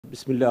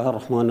بسم الله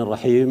الرحمن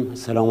الرحيم.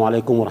 السلام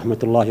عليكم ورحمة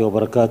الله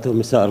وبركاته.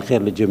 مساء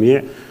الخير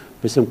للجميع.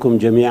 باسمكم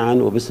جميعا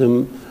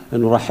وباسم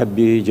نرحب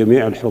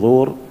بجميع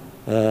الحضور.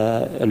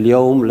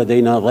 اليوم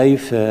لدينا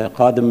ضيف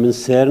قادم من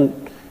سيرن.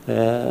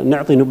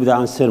 نعطي نبذة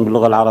عن سيرن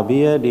باللغة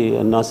العربية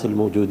للناس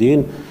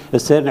الموجودين.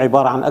 السيرن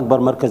عبارة عن أكبر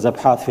مركز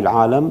أبحاث في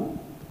العالم.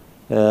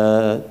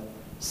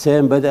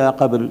 سيرن بدأ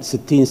قبل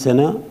 60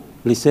 سنة.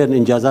 لسيرن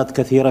إنجازات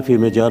كثيرة في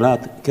مجالات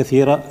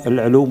كثيرة،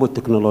 العلوم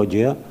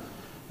والتكنولوجيا.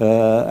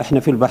 احنا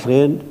في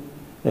البحرين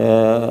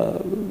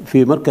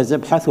في مركز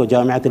ابحاث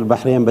وجامعة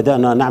البحرين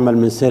بدأنا نعمل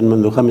من سيرن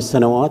منذ 5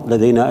 سنوات.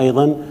 لدينا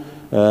أيضا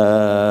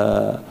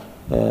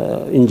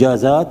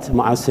إنجازات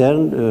مع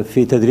سيرن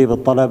في تدريب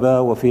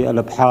الطلبة وفي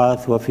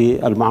الأبحاث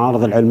وفي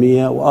المعارض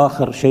العلمية،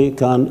 وآخر شيء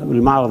كان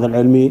المعرض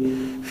العلمي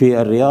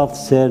في الرياض،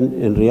 سيرن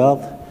الرياض،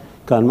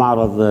 كان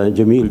معرض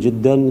جميل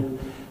جدا.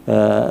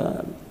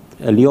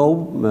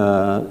 اليوم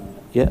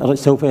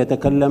سوف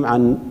يتكلم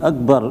عن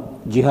أكبر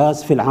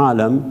جهاز في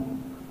العالم،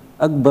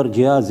 أكبر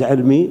جهاز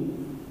علمي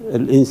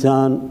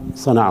الإنسان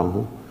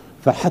صنعه،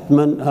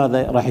 فحتما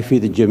هذا راح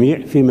يفيد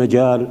الجميع في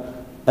مجال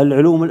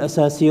العلوم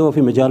الأساسية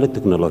وفي مجال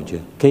التكنولوجيا.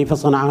 كيف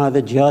صنع هذا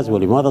الجهاز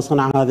ولماذا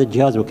صنع هذا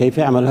الجهاز وكيف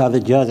يعمل هذا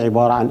الجهاز،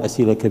 عبارة عن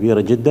أسئلة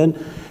كبيرة جدا.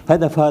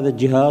 هدف هذا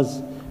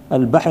الجهاز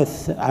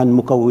البحث عن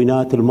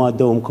مكونات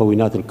المادة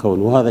ومكونات الكون،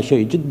 وهذا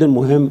شيء جدا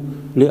مهم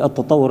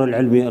للتطور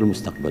العلمي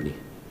المستقبلي.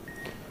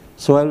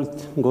 So I'll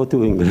go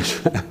to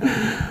English.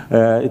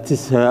 It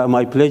is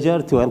my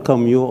pleasure to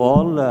welcome you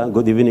all.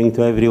 Good evening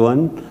to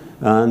everyone.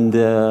 And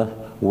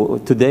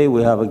today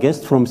we have a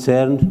guest from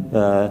CERN,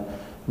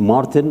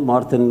 Martin.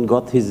 Martin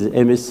got his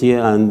MSc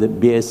and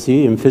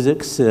BSc in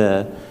physics.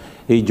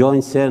 He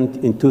joined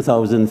CERN in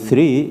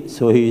 2003,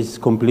 so he is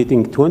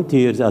completing 20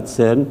 years at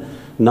CERN.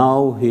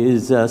 Now he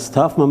is a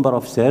staff member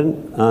of CERN,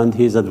 and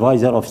he is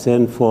advisor of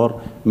CERN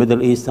for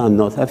Middle East and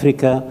North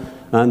Africa.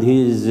 And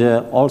he is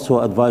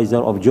also advisor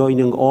of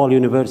joining all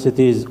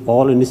universities,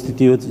 all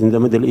institutes in the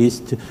Middle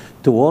East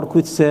to work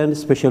with CERN,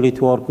 especially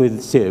to work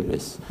with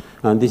CMS.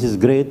 And this is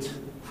great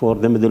for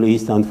the Middle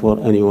East and for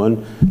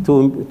anyone.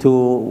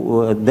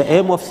 The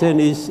aim of CERN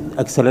is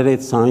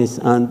accelerate science,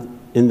 and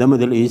in the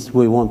Middle East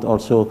we want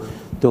also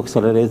to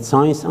accelerate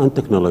science and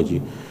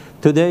technology.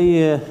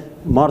 Today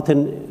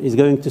Martin is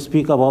going to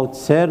speak about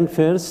CERN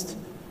first.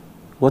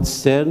 What's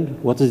CERN?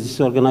 What is this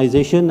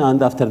organization?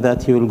 And after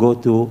that he will go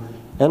to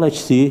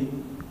LHC,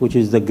 which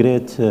is the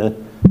great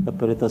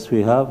apparatus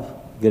we have,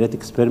 great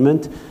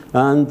experiment.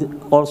 And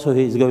also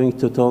he is going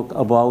to talk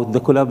about the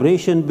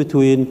collaboration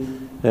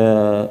between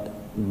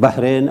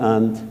Bahrain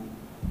and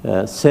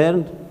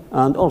CERN,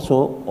 and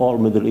also all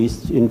Middle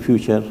East in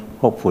future,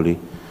 hopefully.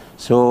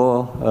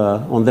 So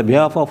on the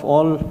behalf of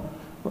all,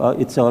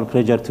 it's our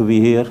pleasure to be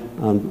here,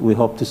 and we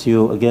hope to see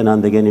you again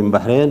and again in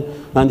Bahrain.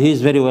 And he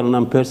is very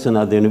well-known person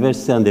at the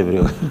university and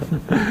everywhere.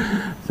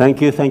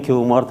 Thank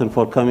you, Martin,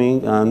 for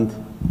coming, and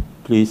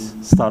please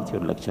start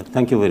your lecture.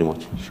 Thank you very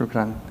much.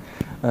 Shukran.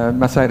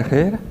 Masai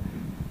al-khair.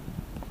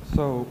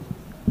 So,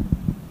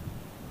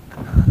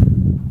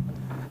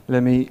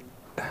 let me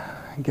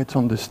get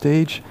on the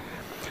stage.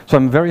 So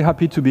I'm very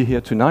happy to be here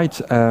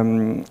tonight.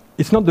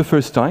 It's not the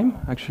first time.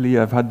 Actually,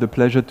 I've had the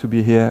pleasure to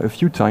be here a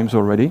few times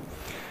already.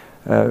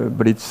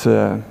 But it's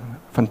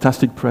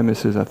fantastic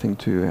premises, I think,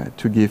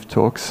 to give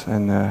talks,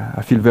 and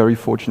I feel very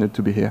fortunate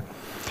to be here.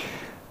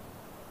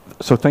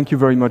 So thank you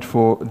very much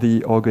for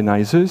the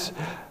organizers.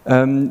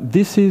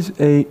 This is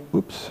a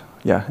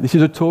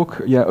talk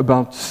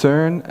about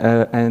CERN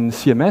and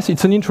CMS.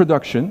 It's an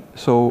introduction,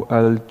 so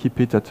I'll keep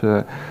it at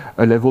a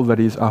level that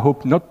is, I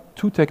hope, not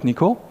too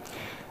technical.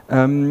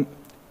 In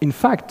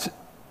fact,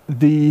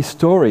 the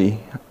story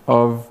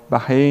of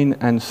Bahrain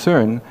and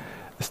CERN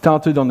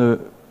started on a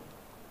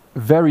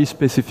very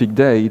specific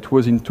day. It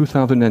was in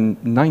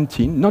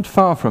 2019, not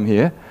far from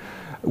here,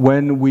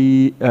 when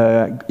we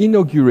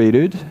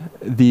inaugurated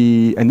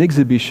an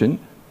exhibition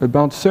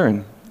about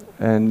CERN.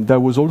 And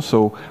that was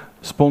also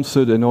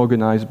sponsored and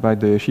organized by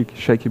the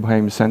Sheikh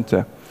Ibrahim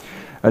Center.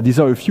 These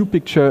are a few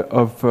pictures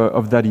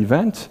of that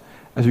event.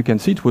 As you can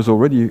see, it was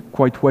already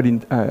quite well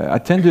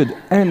attended.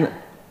 And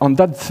on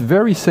that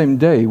very same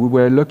day, we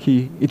were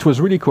lucky. It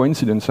was really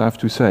coincidence, I have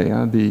to say.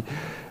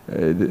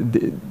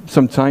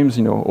 Sometimes,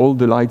 you know, all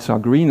the lights are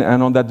green.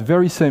 And on that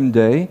very same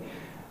day,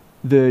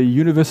 the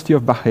University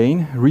of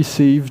Bahrain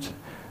received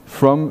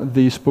from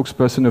the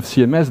spokesperson of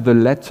CMS the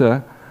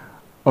letter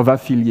of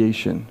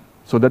affiliation.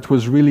 So that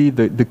was really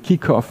the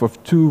kickoff of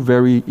 2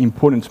 very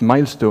important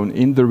milestones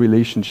in the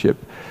relationship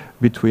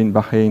between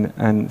Bahrain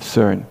and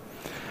CERN.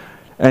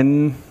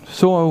 And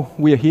so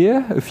we're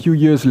here a few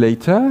years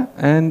later,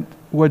 and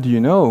what do you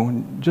know?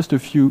 Just a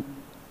few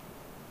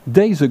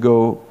days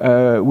ago,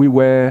 we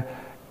were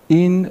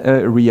in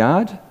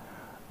Riyadh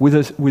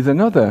with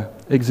another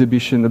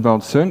exhibition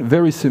about CERN,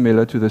 very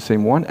similar to the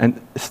same one, and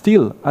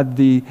still at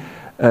the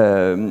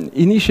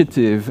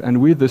initiative and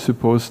with the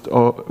support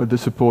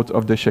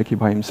of the Sheikh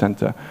Ibrahim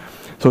Center.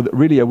 So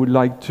really, I would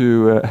like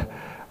to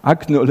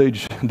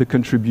acknowledge the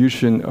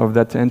contribution of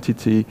that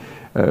entity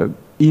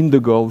in the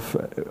Gulf,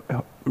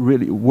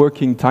 really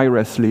working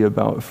tirelessly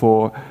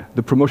for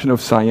the promotion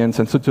of science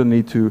and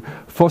certainly to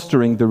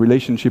fostering the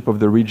relationship of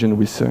the region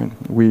with CERN.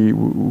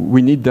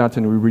 We need that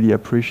and we really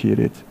appreciate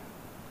it.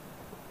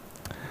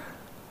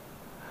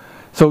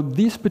 So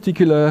this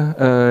particular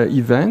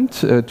event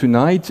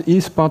tonight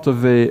is part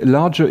of a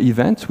larger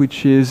event,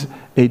 which is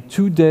a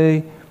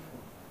 2-day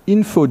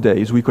info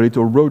days, we call it, a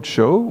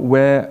roadshow,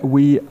 where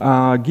we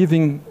are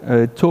giving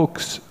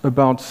talks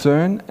about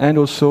CERN and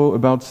also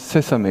about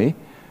Sesame,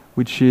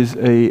 which is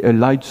a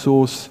light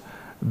source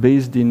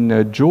based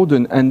in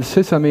Jordan. And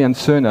Sesame and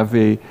CERN have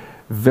a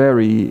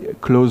very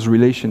close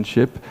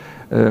relationship.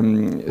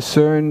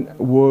 CERN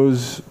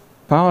was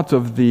part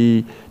of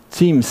the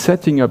team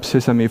setting up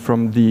Sesame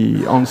from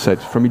the onset,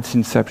 from its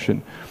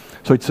inception.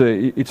 So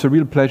it's a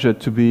real pleasure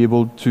to be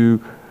able to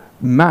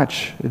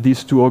match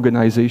these two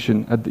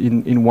organizations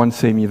in one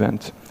same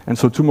event. And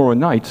so tomorrow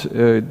night,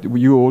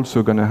 you're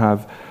also going to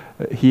have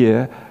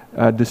here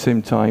at the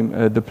same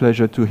time the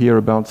pleasure to hear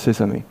about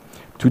Sesame.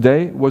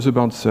 Today was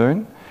about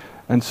CERN,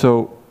 and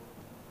so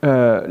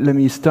let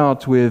me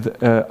start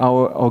with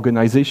our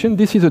organization.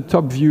 This is a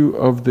top view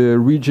of the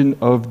region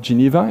of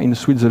Geneva in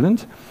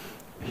Switzerland.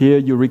 Here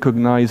you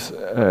recognize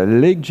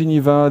Lake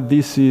Geneva.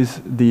 This is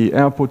the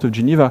airport of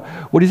Geneva.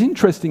 What is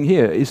interesting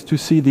here is to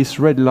see this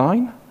red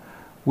line,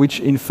 which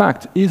in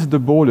fact is the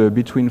border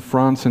between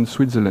France and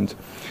Switzerland.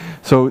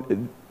 So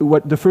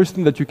the first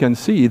thing that you can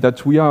see is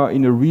that we are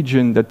in a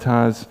region that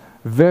has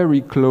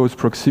very close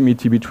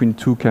proximity between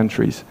two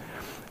countries.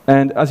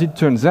 And as it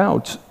turns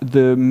out,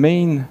 the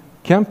main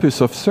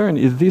campus of CERN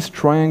is this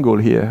triangle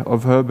here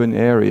of urban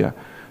area.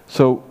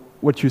 So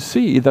what you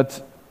see is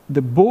that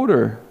the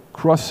border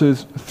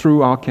crosses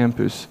through our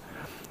campus.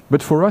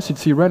 But for us,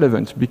 it's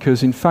irrelevant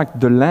because, in fact,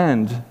 the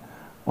land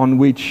on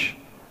which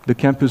the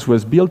campus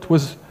was built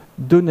was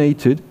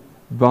donated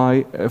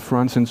by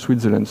France and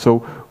Switzerland. So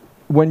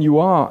when you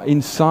are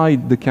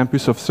inside the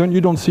campus of CERN, you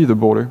don't see the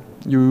border.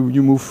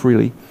 You move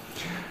freely.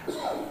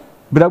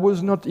 But that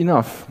was not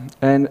enough.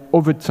 And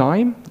over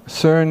time,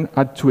 CERN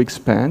had to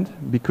expand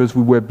because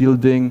we were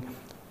building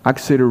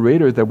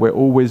accelerators that were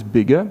always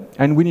bigger,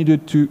 and we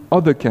needed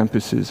other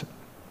campuses.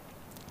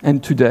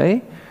 And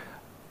today,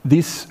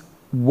 this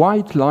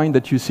white line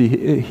that you see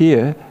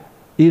here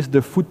is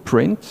the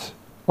footprint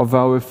of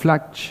our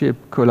flagship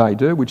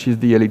collider, which is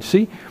the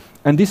LHC,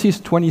 and this is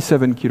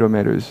 27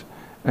 kilometers.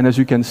 And as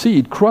you can see,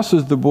 it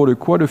crosses the border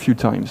quite a few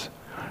times.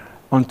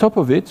 On top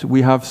of it,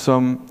 we have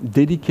some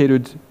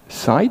dedicated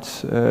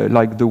sites,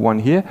 like the one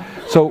here.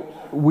 So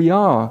we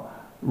are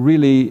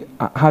really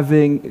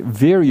having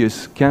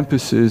various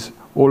campuses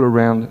all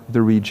around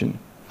the region.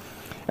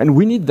 And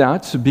we need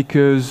that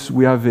because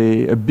we have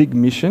a big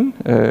mission.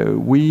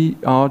 We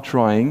are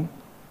trying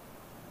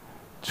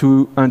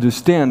to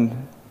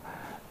understand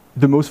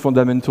the most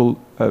fundamental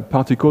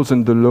particles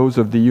and the laws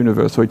of the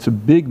universe. So it's a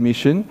big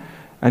mission,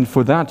 and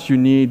for that you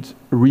need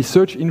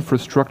research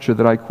infrastructure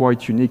that are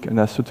quite unique and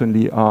that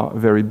certainly are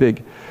very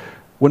big.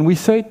 When we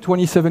say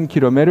 27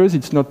 kilometers,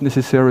 it's not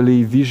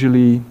necessarily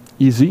visually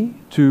easy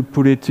to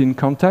put it in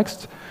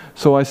context.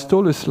 So I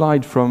stole a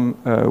slide from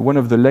one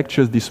of the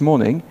lectures this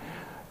morning,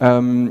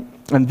 and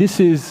this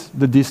is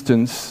the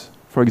distance,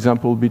 for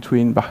example,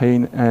 between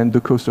Bahrain and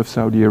the coast of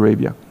Saudi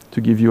Arabia,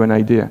 to give you an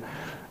idea.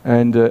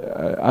 And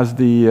as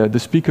the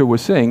speaker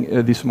was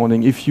saying this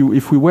morning, if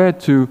we were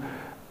to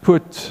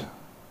put,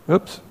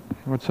 oops,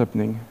 what's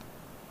happening?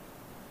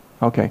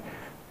 Okay,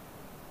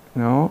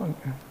 no,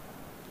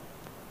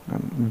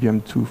 maybe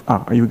I'm too,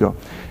 here we go.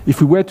 If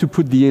we were to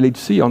put the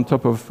LHC on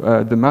top of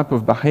the map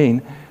of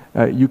Bahrain,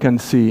 you can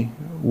see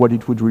what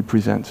it would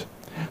represent.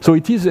 So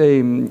it is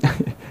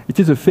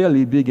a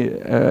fairly big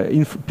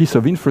piece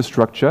of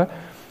infrastructure,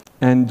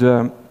 and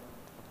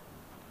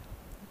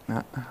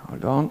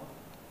hold on.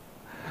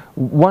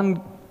 One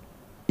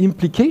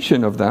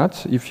implication of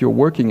that, if you're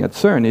working at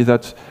CERN, is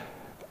that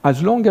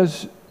as long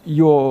as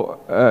you're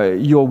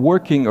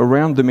working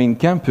around the main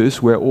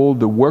campus, where all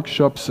the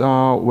workshops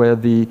are, where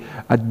the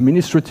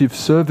administrative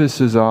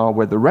services are,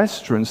 where the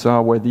restaurants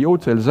are, where the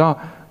hotels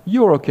are,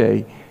 you're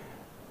okay.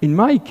 In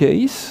my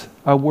case,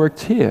 I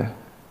worked here.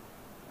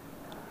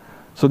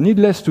 So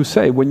needless to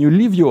say, when you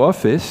leave your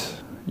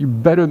office, you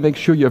better make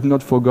sure you have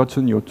not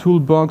forgotten your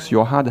toolbox,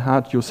 your hard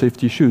hat, your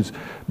safety shoes,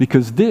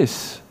 because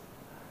this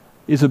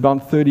is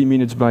about 30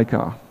 minutes by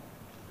car.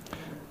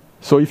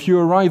 So if you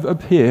arrive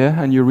up here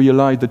and you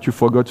realize that you've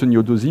forgotten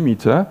your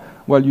dosimeter,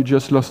 well, you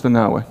just lost an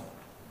hour.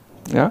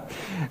 Yeah?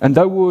 And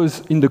that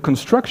was in the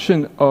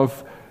construction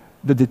of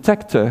the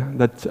detector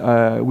that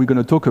we're going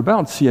to talk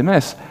about,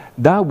 CMS.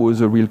 That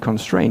was a real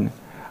constraint.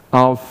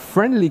 Our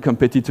friendly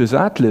competitors,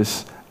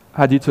 Atlas,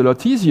 had it a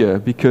lot easier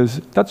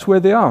because that's where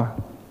they are.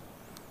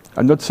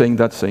 I'm not saying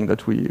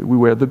that we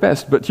were the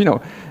best, but you know,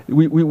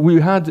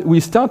 we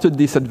started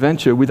this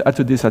adventure at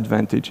a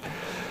disadvantage.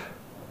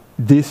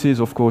 This is,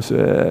 of course,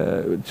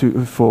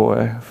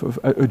 for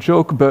a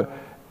joke, but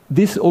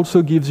this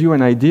also gives you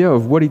an idea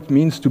of what it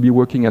means to be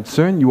working at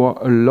CERN. You are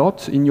a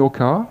lot in your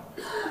car.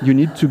 You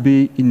need to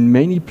be in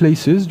many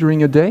places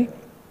during a day.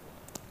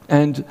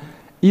 And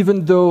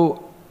even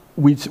though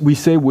we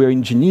say we're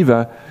in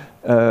Geneva,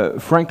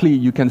 frankly,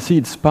 you can see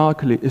it's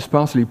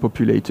sparsely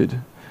populated.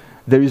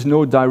 There is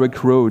no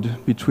direct road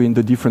between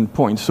the different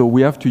points, so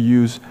we have to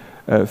use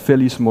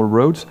fairly small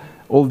roads.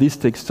 All this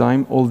takes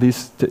time, all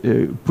this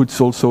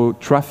puts also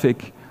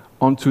traffic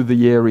onto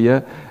the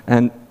area,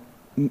 and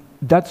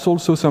that's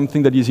also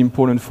something that is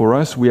important for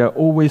us. We are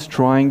always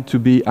trying to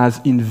be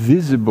as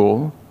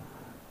invisible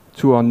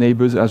to our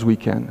neighbors as we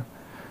can.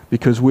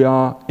 Because we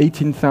are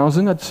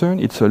 18,000 at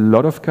CERN, it's a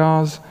lot of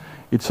cars,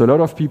 it's a lot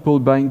of people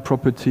buying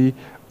property,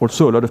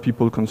 also a lot of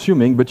people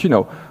consuming, but you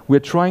know, we're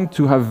trying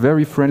to have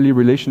very friendly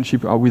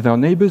relationship with our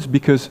neighbors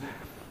because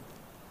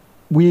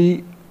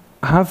we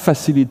have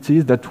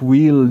facilities that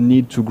will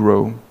need to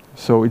grow.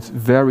 So it's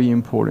very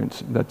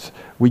important that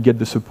we get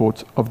the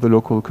support of the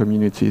local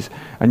communities.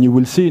 And you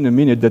will see in a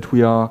minute that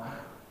we are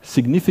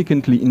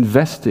significantly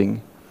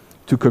investing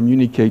to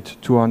communicate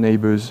to our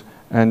neighbors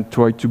and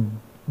try to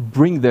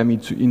bring them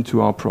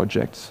into our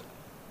projects.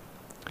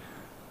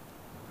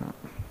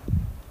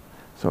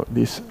 So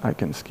this I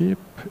can skip.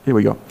 Here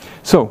we go.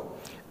 So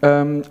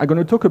I'm going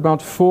to talk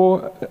about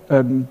 4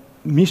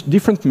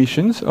 different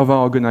missions of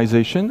our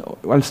organization.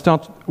 I'll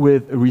start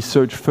with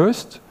research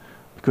first,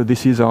 because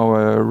this is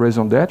our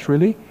raison d'être,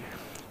 really.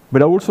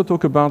 But I'll also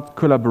talk about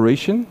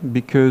collaboration,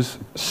 because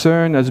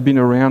CERN has been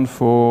around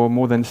for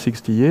more than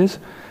 60 years.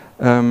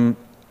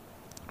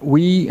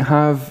 We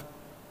have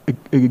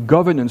a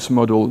governance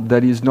model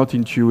that is not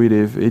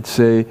intuitive.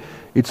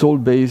 It's all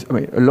based, I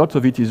mean, a lot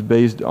of it is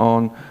based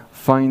on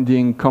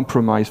finding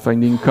compromise,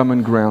 finding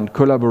common ground,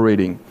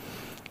 collaborating.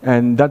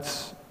 And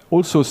that's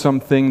also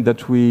something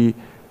that we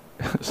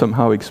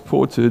somehow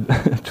exported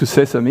to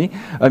Sesame.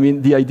 I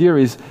mean, the idea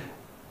is,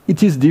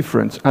 it is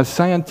different. As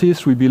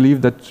scientists, we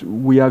believe that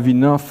we have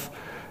enough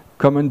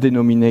common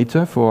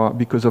denominator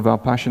because of our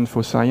passion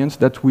for science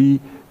that we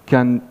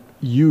can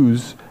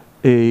use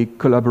a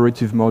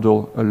collaborative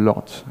model a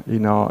lot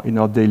in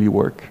our daily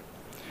work.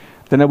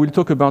 Then I will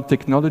talk about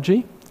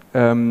technology.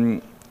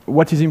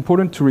 What is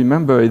important to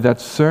remember is that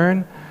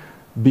CERN,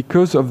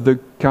 because of the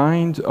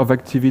kind of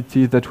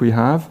activity that we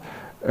have,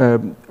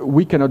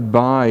 we cannot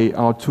buy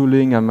our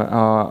tooling and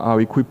our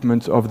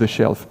equipment off the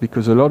shelf,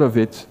 because a lot of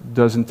it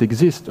doesn't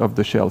exist off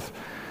the shelf.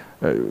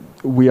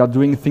 We are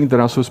doing things that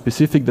are so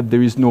specific that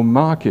there is no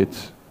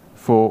market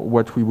for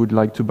what we would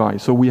like to buy.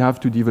 So we have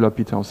to develop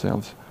it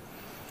ourselves.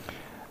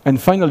 And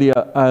finally,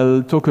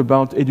 I'll talk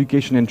about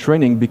education and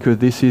training, because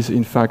this is,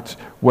 in fact,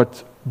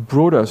 what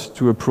brought us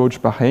to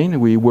approach Bahrain.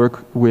 We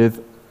work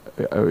with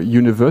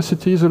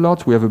universities a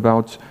lot. We have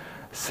about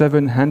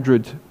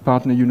 700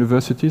 partner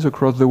universities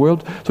across the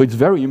world. So it's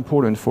very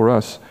important for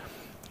us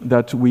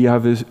that we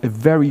have a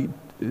very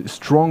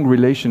strong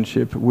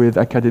relationship with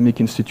academic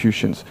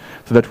institutions,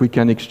 so that we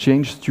can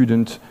exchange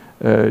students,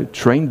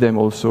 train them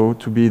also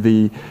to be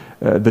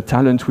the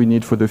talent we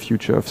need for the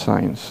future of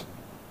science.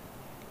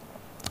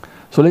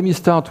 So let me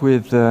start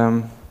with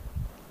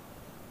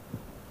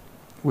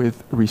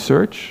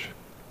research.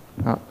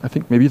 I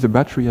think maybe the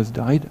battery has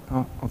died.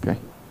 Oh, okay.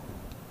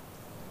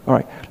 All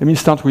right, let me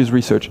start with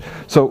research.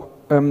 So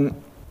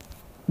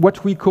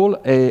what we call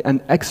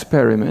an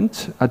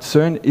experiment at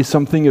CERN is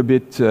something a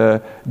bit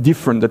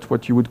different than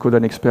what you would call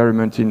an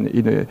experiment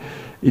in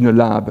a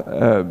lab.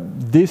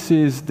 This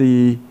is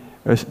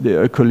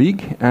a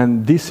colleague,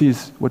 and this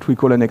is what we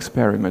call an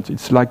experiment.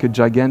 It's like a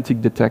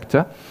gigantic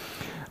detector.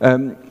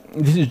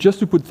 This is just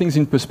to put things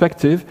in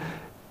perspective.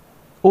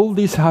 All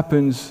this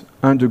happens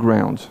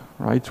underground,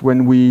 right?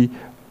 When we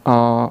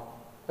are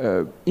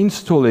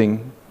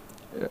installing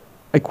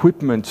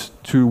equipment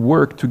to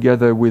work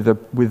together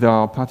with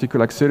our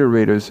particle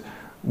accelerators,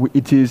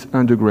 it is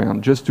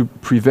underground, just to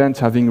prevent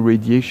having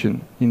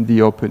radiation in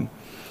the open.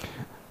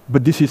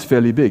 But this is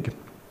fairly big.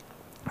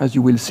 As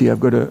you will see, I've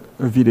got a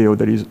video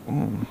that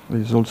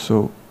is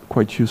also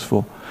quite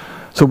useful.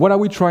 So what are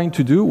we trying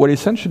to do? Well,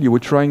 essentially, we're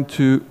trying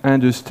to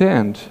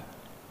understand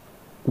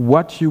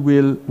what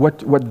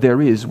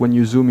there is when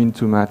you zoom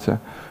into matter.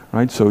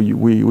 Right, so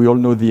we all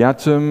know the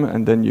atom,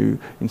 and then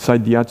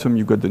inside the atom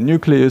you've got the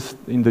nucleus.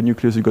 In the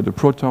nucleus you've got the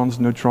protons,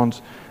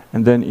 neutrons,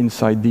 and then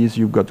inside these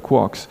you've got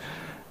quarks.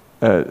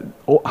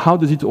 How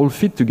does it all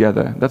fit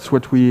together? That's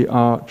what we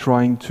are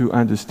trying to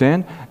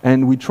understand,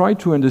 and we try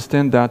to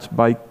understand that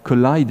by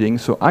colliding,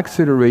 so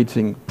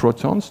accelerating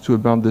protons to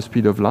about the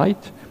speed of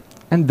light,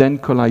 and then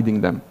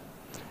colliding them.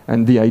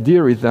 And the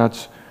idea is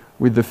that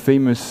with the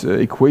famous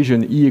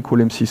equation E equal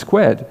mc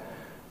squared,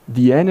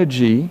 the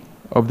energy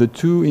of the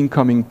 2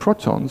 incoming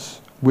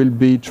protons will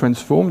be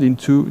transformed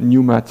into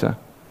new matter.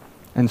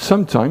 And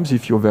sometimes,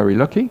 if you're very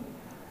lucky,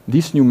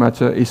 this new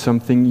matter is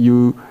something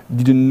you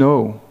didn't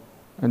know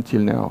until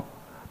now.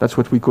 That's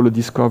what we call a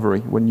discovery,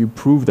 when you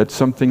prove that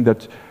something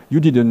that you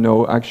didn't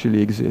know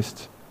actually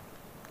exists.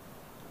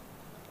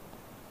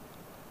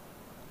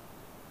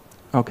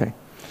 Okay.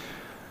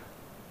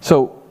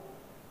 So,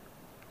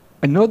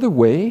 another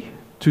way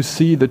to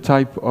see the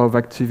type of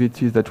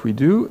activities that we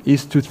do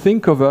is to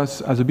think of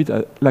us as a bit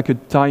like a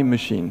time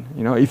machine.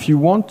 You know, if you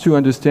want to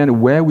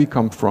understand where we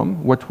come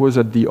from, what was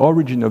at the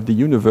origin of the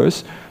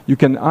universe, you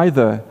can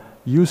either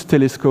use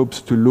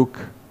telescopes to look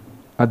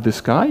at the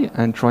sky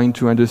and trying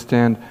to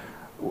understand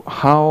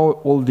how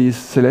all these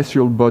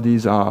celestial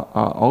bodies are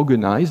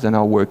organized and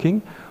are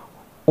working,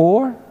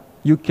 or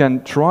you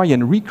can try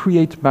and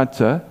recreate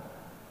matter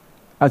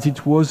as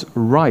it was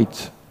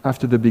right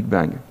after the Big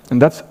Bang.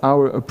 And that's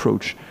our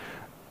approach.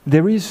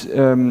 There is,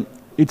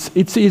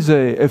 it is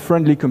a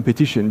friendly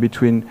competition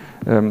between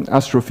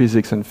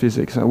astrophysics and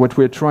physics. And what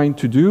we're trying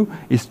to do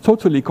is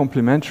totally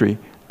complementary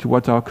to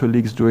what our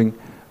colleagues doing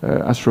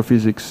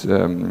astrophysics,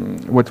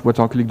 what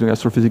our colleagues doing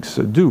astrophysics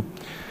do.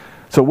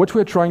 So what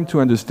we're trying to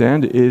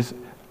understand is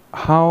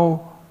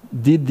how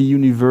did the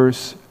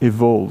universe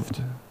evolve?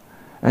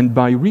 And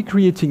by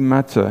recreating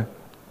matter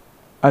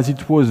as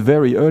it was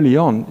very early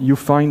on, you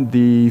find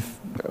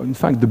in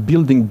fact, the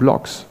building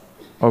blocks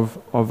of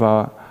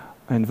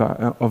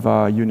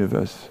our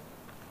universe.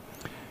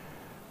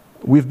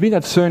 We've been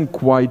at CERN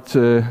quite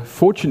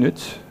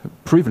fortunate,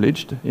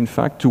 privileged, in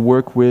fact, to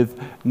work with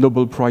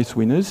Nobel Prize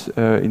winners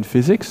in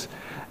physics.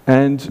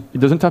 And it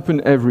doesn't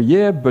happen every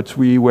year, but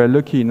we were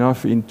lucky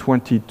enough in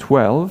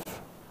 2012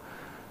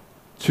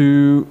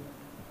 to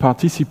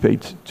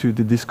participate to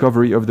the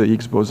discovery of the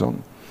Higgs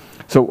boson.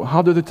 So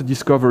how did the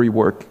discovery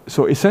work?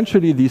 So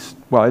essentially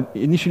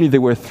initially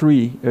there were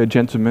three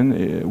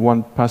gentlemen.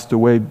 One passed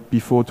away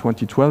before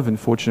 2012,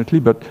 unfortunately,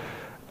 but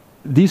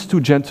these two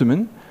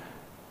gentlemen,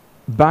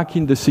 back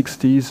in the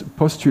 60s,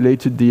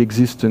 postulated the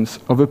existence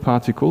of a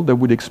particle that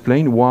would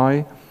explain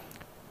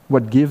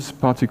what gives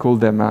particle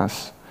their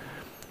mass.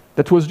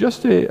 That was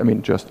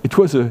it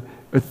was a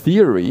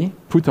theory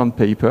put on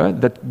paper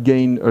that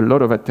gained a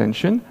lot of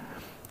attention,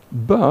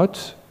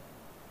 but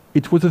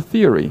it was a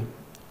theory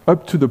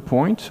up to the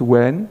point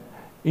when,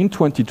 in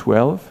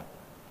 2012,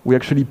 we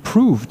actually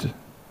proved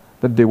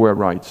that they were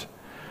right.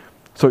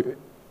 So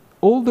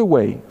all the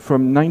way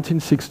from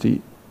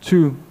 1960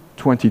 to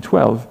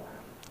 2012,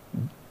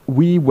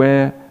 we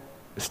were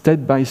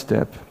step by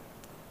step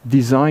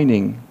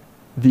designing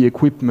the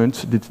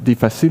equipment, the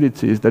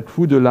facilities that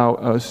would allow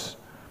us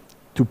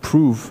to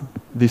prove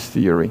this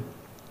theory.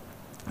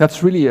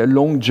 That's really a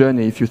long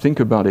journey if you think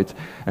about it.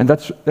 And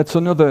that's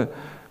another,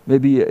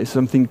 maybe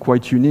something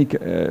quite unique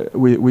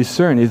with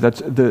CERN, is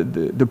that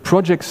the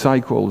project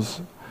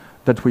cycles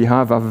that we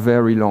have are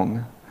very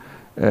long.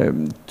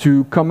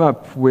 To come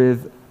up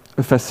with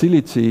a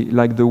facility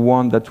like the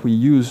one that we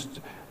used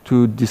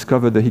to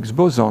discover the Higgs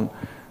boson,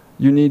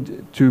 you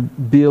need to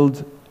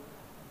build,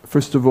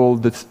 first of all,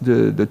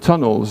 the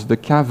tunnels, the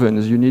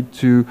caverns. You need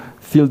to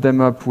fill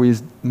them up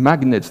with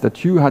magnets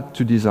that you had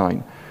to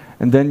design.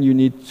 And then you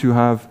need to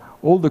have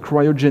all the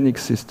cryogenic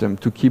system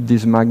to keep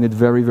these magnets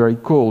very, very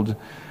cold.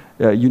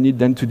 You need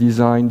then to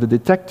design the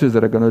detectors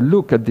that are going to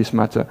look at this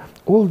matter.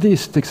 All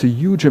this takes a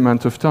huge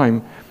amount of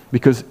time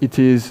because it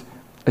is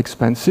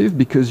expensive,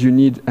 because you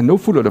need an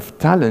awful lot of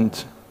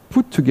talent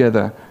put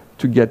together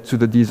to get to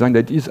the design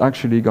that is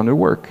actually going to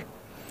work.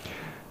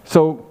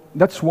 So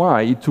that's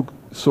why it took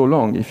so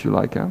long, if you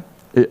like.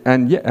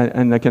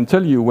 And I can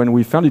tell you, when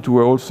we found it, we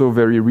were also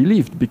very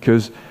relieved,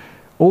 because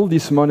all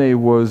this money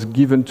was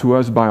given to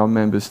us by our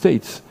member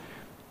states.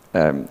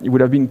 It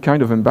would have been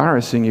kind of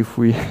embarrassing if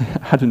we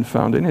hadn't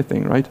found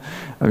anything, right?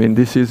 I mean,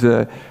 this is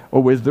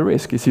always the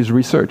risk. This is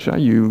research.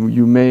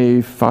 You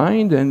may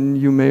find, and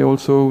you may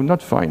also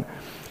not find.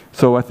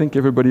 So I think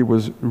everybody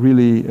was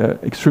really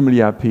extremely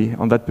happy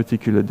on that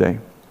particular day.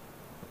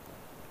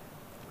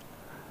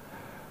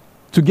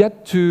 To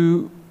get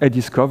to a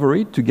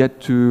discovery, to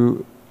get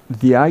to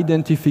the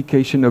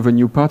identification of a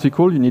new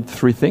particle, you need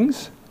three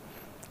things.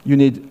 You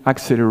need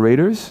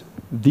accelerators.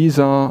 These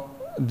are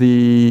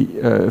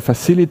the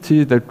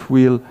facility that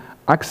will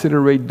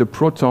accelerate the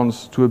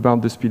protons to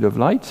about the speed of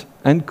light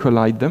and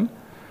collide them.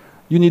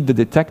 You need the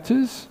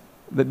detectors.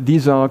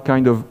 These are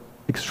kind of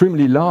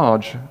extremely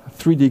large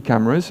 3D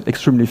cameras,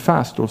 extremely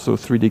fast also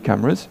 3D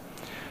cameras,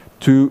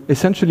 to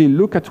essentially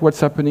look at what's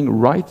happening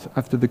right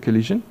after the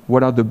collision,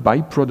 what are the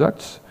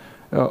byproducts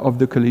of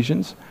the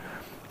collisions.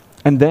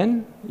 And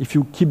then, if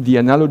you keep the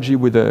analogy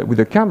with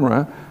a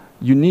camera,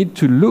 you need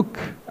to look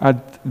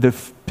at the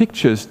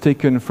pictures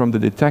taken from the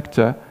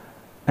detector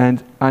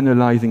and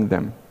analyzing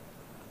them.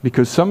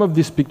 Because some of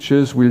these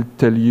pictures will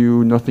tell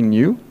you nothing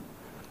new,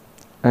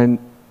 and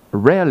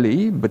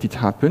rarely, but it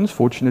happens,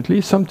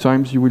 fortunately,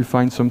 sometimes you will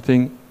find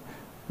something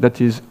that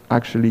is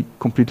actually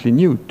completely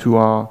new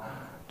to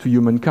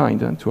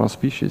humankind and to our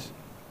species.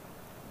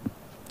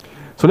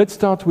 So let's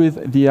start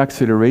with the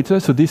accelerator.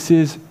 So this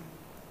is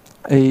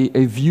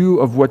a view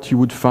of what you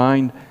would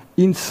find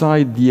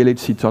inside the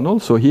LHC tunnel.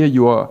 So here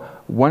you are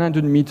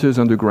 100 meters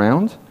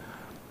underground,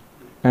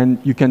 and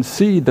you can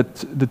see that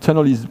the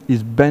tunnel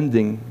is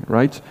bending,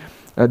 right?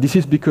 This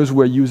is because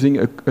we're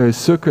using a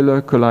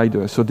circular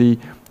collider. So the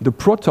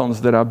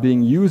protons that are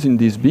being used in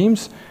these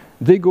beams,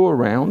 they go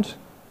around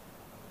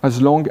as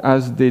long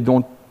as they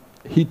don't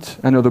hit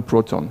another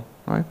proton,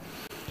 right?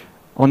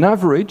 On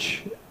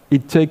average,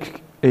 it takes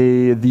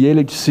the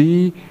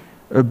LHC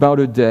about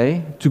a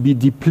day to be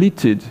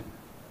depleted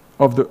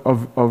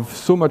of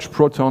so much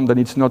proton that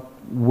it's not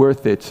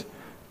worth it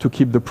to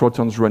keep the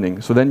protons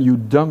running. So then you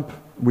dump,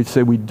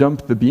 we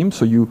dump the beam,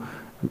 so you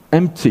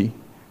empty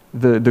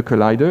the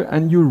collider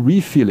and you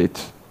refill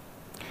it.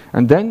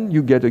 And then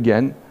you get,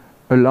 again,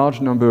 a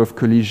large number of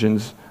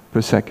collisions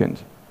per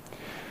second.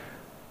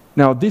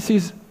 Now,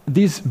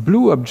 these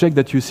blue objects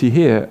that you see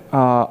here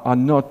are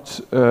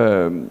not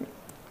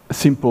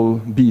simple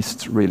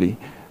beasts, really.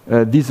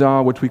 These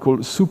are what we call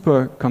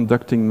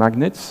superconducting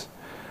magnets.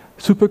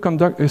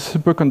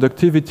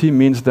 Superconductivity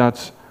means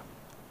that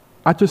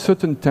at a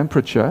certain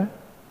temperature,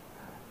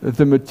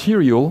 the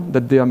material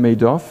that they are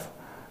made of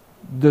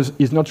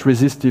is not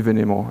resistive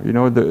anymore. You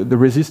know, the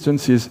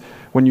resistance is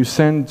when you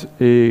send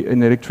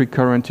an electric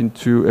current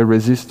into a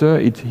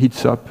resistor, it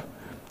heats up.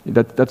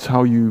 That's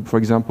how you, for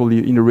example,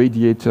 in a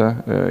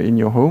radiator in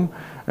your home,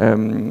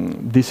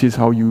 this is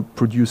how you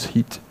produce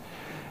heat.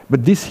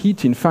 But this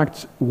heat, in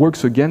fact,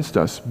 works against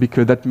us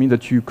because that means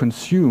that you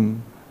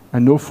consume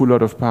an awful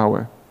lot of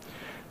power.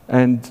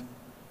 And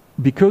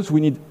because we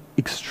need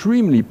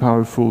extremely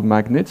powerful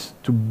magnets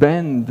to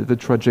bend the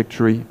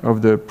trajectory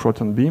of the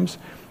proton beams,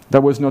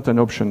 that was not an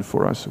option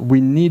for us.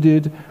 We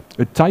needed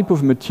a type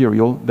of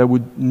material that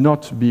would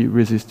not be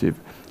resistive.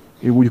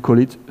 We call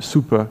it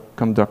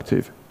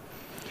superconductive.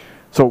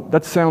 So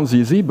that sounds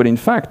easy, but in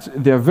fact,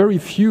 there are very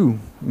few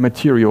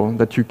material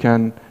that you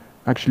can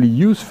actually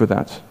use for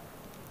that.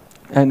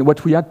 And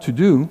what we had to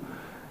do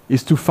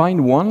is to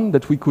find one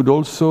that we could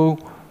also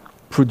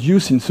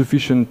produce in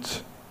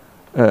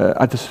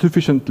at a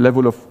sufficient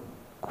level of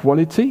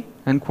quality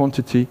and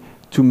quantity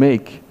to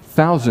make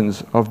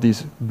thousands of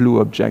these blue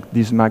objects,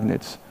 these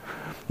magnets.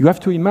 You have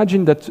to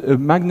imagine that a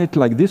magnet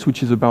like this,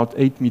 which is about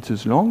 8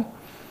 meters long,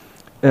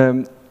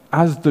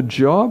 has the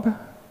job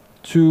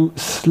to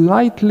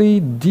slightly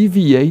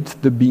deviate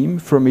the beam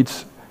from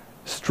its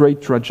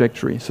straight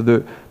trajectory. So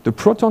the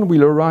proton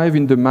will arrive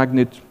in the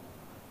magnet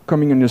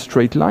coming in a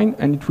straight line,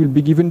 and it will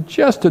be given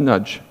just a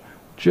nudge,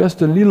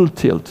 just a little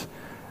tilt.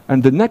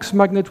 And the next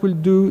magnet will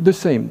do the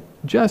same,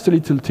 just a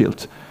little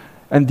tilt.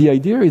 And the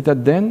idea is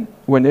that then,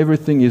 when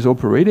everything is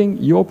operating,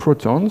 your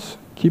protons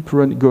keep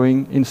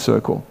going in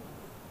circle.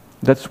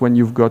 That's when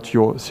you've got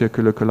your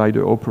circular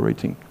collider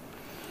operating.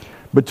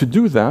 But to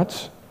do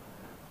that,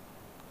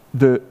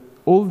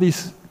 all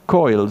these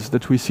coils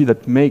that we see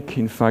that make,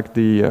 in fact,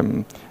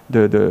 that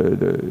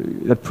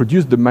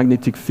produce the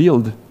magnetic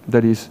field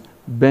that is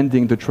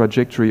bending the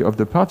trajectory of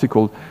the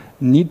particle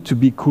need to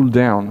be cooled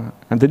down.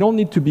 And they don't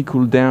need to be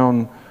cooled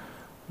down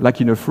like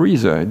in a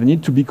freezer. They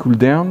need to be cooled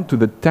down to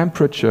the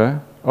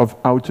temperature of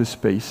outer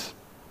space,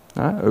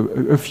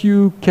 a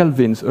few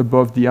kelvins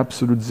above the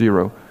absolute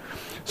zero.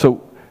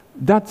 So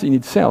that in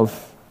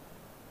itself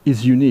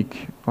is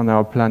unique on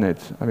our planet.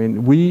 I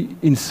mean,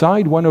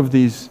 inside one of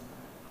these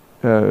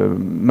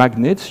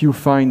magnets, you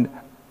find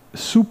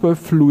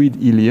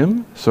superfluid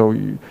helium. So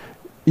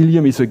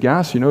helium is a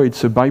gas,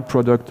 it's a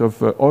byproduct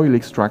of oil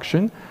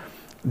extraction.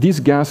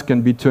 This gas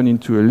can be turned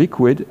into a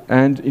liquid,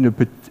 and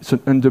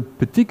under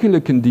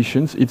particular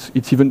conditions,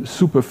 it's even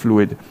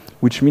superfluid,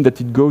 which means that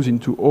it goes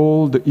into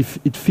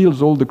it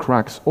fills all the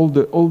cracks, all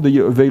the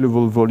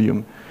available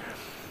volume.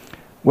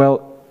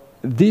 Well,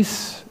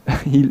 this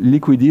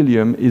liquid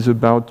helium is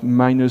about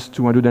minus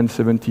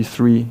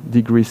 273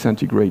 degrees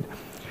centigrade.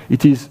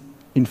 It is,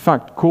 in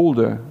fact,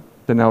 colder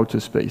than outer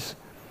space.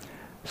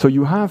 So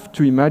you have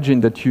to imagine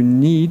that you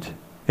need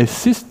a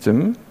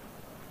system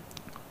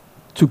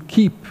to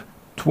keep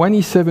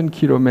 27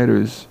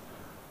 kilometers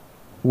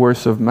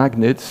worth of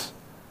magnets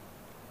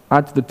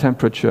at the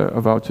temperature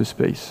of outer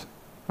space.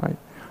 Right?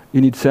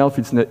 In itself,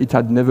 it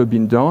had never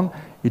been done.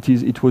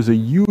 It was a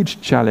huge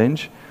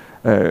challenge.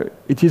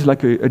 It is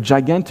like a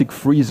gigantic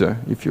freezer,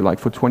 if you like,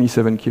 for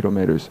 27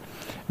 kilometers.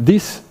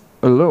 This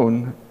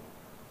alone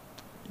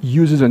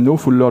uses an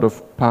awful lot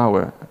of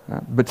power,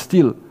 but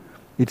still,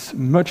 it's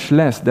much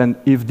less than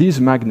if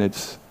these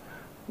magnets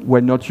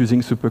were not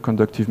using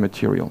superconductive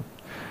material.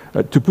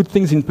 To put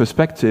things in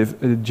perspective,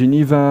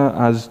 Geneva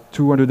has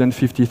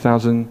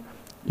 250,000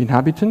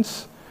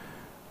 inhabitants.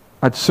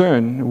 At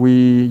CERN,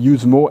 we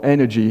use more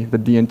energy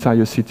than the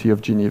entire city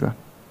of Geneva.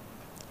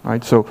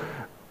 Right? So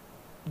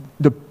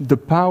the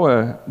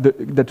power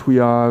that we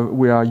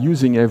are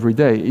using every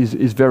day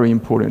is very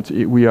important.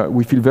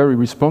 We feel very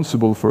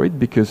responsible for it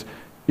because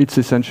it's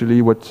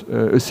essentially what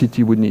a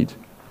city would need.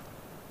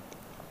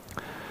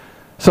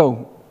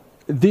 So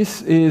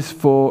this is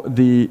for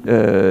the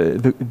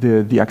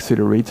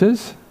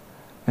accelerators,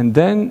 and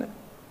then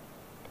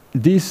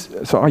this.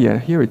 So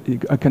here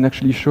I can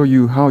actually show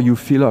you how you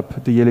fill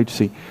up the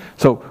LHC.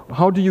 So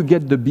how do you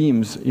get the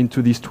beams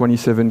into these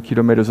 27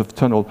 kilometers of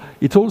tunnel?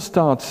 It all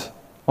starts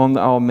on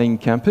our main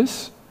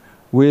campus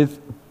with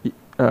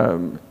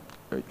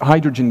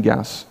hydrogen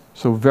gas.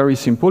 So very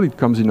simple. It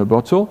comes in a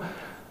bottle.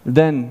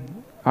 Then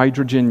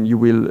hydrogen, you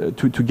will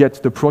to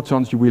get the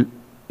protons, you will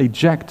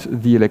eject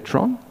the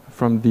electron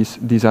from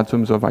these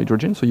atoms of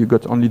hydrogen, so you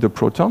got only the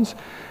protons,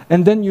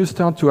 and then you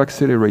start to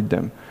accelerate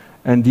them.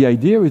 And the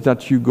idea is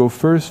that you go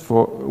first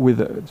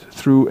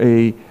through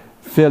a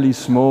fairly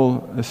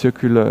small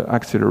circular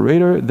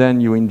accelerator, then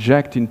you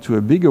inject into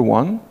a bigger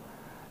one,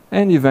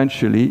 and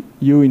eventually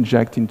you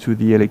inject into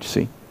the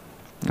LHC.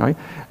 Right?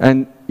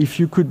 And if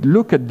you could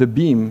look at the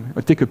beam,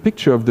 or take a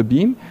picture of the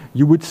beam,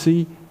 you would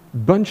see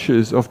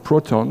bunches of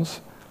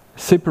protons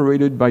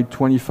separated by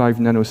 25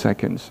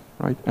 nanoseconds.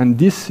 Right? And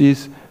this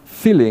is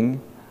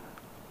filling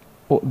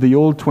the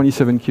whole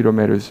 27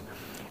 kilometers.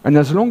 And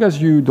as long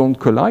as you don't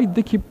collide,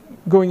 they keep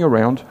going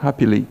around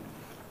happily.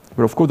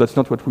 But of course, that's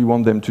not what we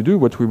want them to do.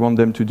 What we want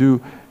them to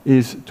do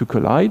is to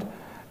collide.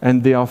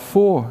 And there are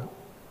 4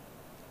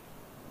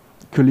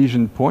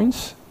 collision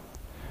points.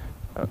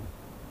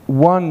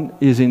 One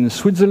is in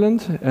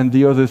Switzerland, and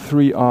the other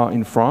 3 are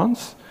in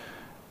France.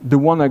 The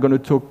one I'm going to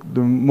talk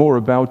more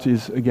about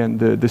is, again,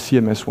 the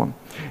CMS one.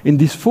 In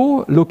these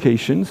 4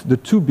 locations, the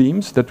 2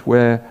 beams that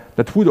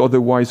would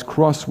otherwise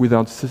cross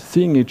without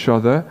seeing each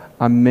other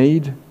are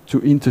made to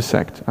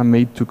intersect, are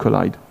made to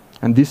collide.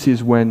 And this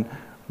is when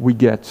we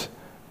get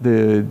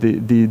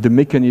the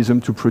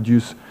mechanism to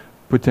produce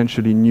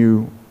potentially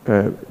new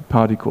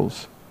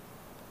particles.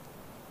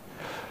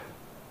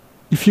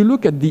 If you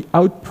look at the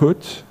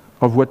output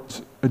of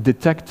what a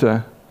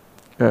detector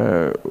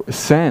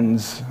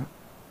sends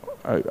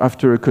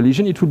after a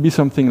collision, it would be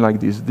something like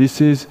this.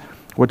 This is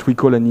what we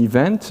call an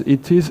event.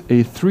 It is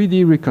a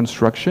 3D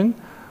reconstruction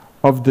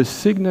of the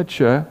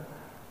signature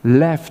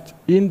left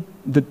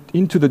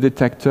into the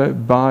detector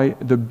by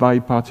the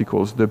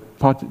biparticles, the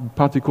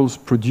particles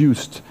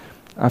produced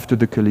after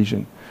the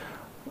collision.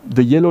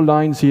 The yellow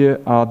lines here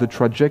are the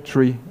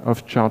trajectory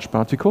of charged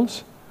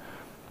particles,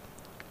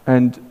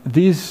 and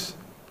these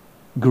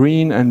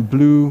green and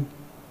blue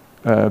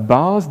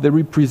bars, they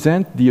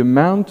represent the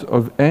amount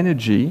of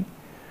energy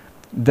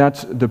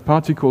that the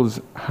particles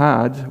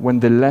had when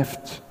they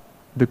left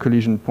the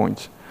collision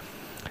point.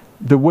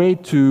 The way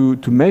to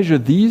measure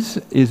these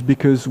is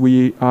because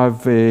we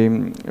have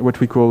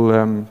what we call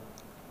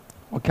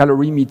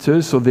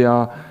calorimeters. So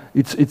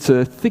it's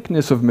a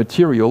thickness of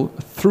material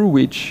through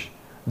which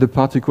the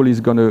particle is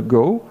going to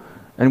go,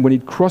 and when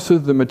it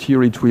crosses the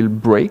material, it will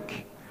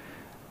break.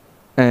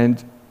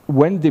 And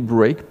when they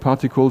break,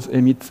 particles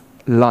emit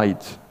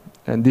light.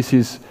 And this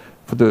is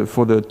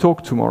for the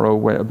talk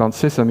tomorrow about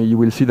sesame. You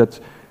will see that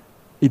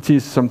it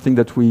is something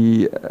that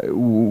we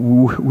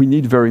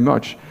need very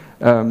much.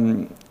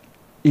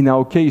 In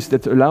our case,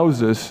 that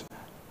allows us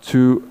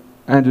to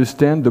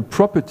understand the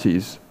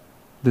properties,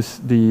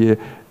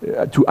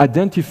 to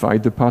identify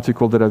the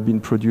particle that have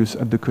been produced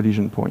at the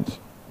collision point.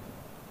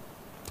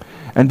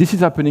 And this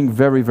is happening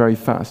very, very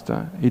fast.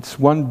 It's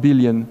 1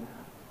 billion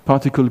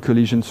particle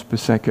collisions per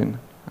second,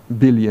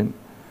 billion.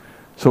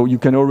 So you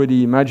can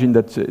already imagine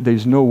that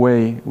there's no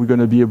way we're going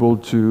to be able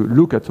to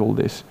look at all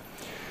this.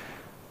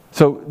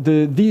 So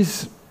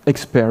these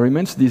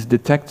experiments, these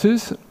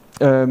detectors,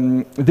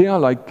 they are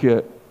like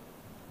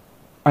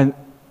an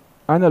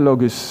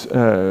analogous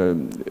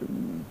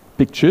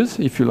pictures,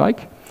 if you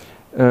like.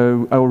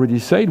 I already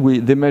said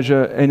they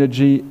measure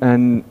energy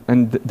and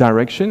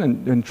direction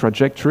and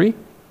trajectory.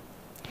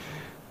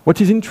 What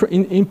is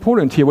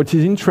important here, what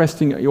is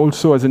interesting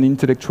also as an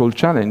intellectual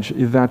challenge,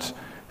 is that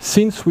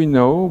since we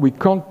know we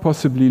can't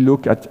possibly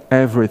look at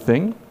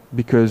everything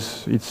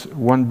because it's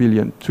 1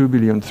 billion, 2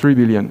 billion, 3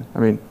 billion. I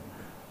mean,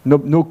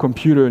 no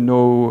computer,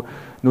 no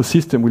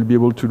system will be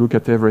able to look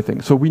at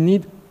everything. So we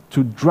need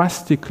to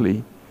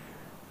drastically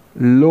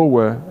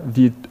lower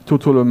the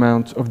total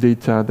amount of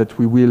data that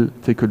we will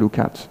take a look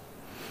at.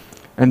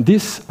 And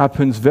this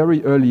happens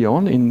very early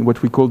on in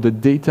what we call the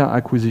data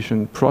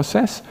acquisition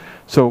process.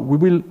 So we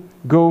will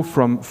go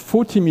from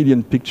 40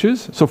 million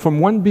pictures. So from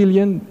 1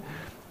 billion,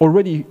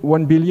 already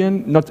 1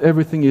 billion, not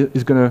everything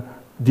is going to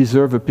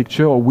deserve a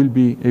picture or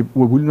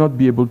will not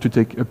be able to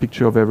take a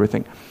picture of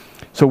everything.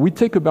 So we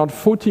take about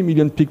 40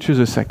 million pictures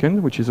a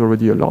second, which is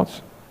already a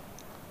lot.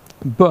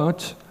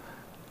 But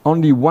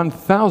only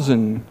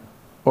 1,000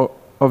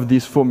 of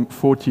these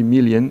 40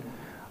 million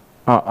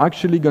are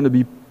actually going to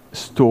be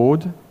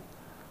stored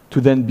to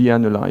then be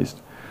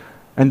analyzed.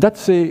 And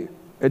that's a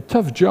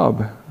tough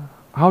job.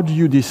 How do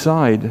you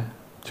decide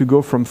to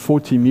go from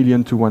 40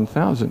 million to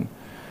 1,000?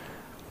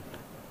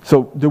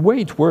 So the way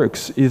it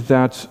works is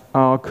that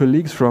our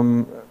colleagues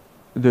from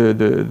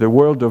the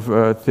world of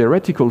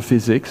theoretical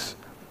physics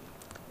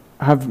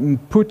have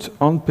put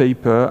on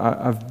paper,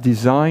 have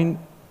designed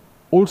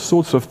all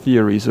sorts of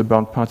theories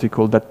about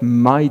particles that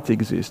might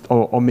exist,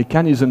 or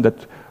mechanisms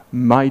that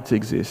might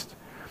exist.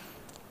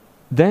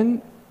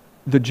 Then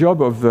the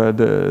job of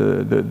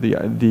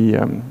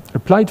the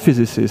applied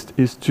physicist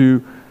is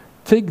to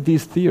take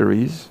these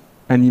theories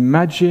and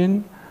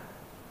imagine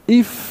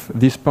if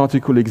this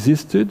particle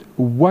existed,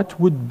 what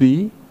would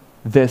be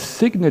their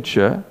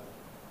signature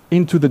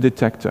into the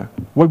detector?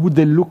 What would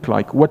they look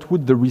like? What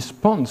would the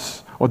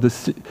response of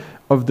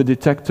the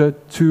detector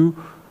to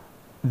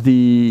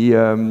the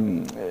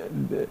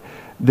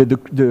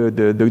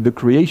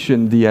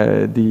creation,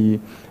 the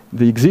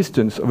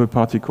existence of a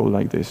particle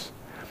like this?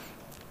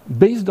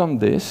 Based on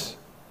this,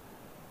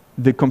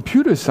 the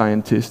computer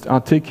scientists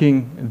are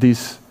taking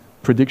this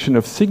prediction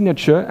of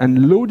signature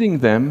and loading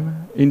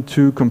them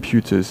into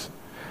computers.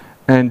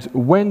 And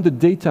when the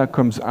data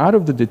comes out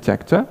of the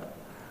detector,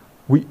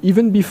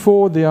 even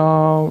before they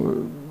are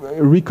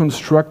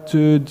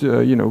reconstructed,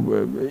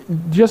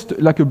 just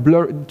like a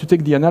blur, to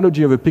take the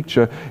analogy of a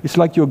picture, it's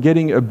like you're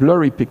getting a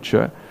blurry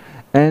picture,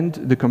 and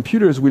the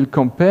computers will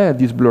compare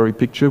this blurry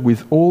picture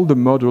with all the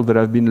models that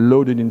have been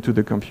loaded into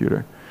the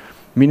computer.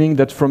 Meaning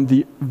that from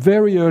the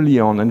very early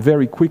on and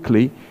very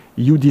quickly,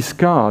 you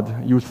discard,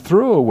 you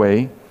throw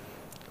away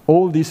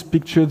all these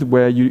pictures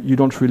where you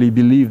don't really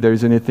believe there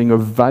is anything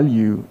of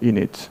value in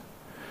it.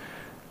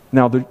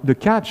 Now, the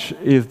catch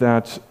is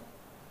that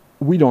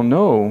we don't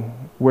know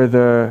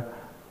whether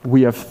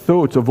we have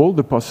thought of all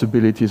the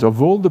possibilities,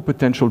 of all the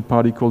potential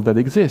particles that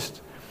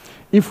exist.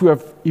 If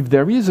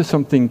there is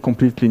something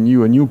completely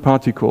new, a new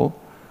particle,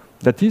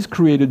 that is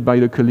created by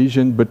the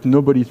collision, but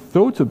nobody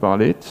thought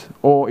about it,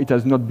 or it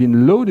has not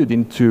been loaded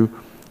into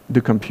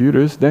the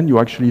computers, then you're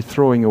actually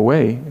throwing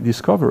away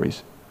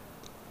discoveries.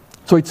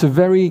 So it's a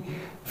very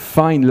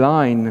fine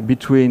line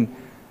between,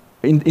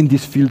 in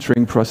this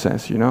filtering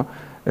process,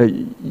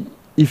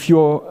 if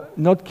you're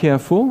not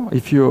careful,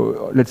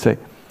 let's say,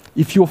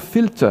 if your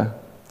filter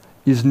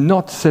is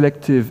not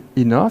selective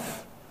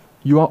enough,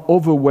 you are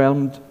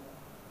overwhelmed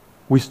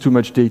with too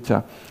much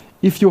data.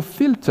 If your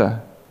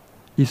filter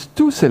is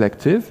too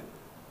selective,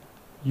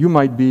 you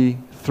might be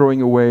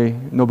throwing away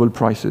Nobel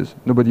Prizes.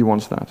 Nobody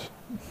wants that.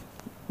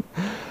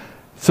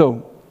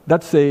 So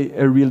that's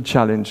a real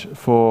challenge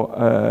for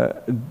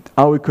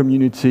our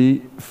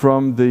community,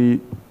 from the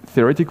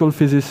theoretical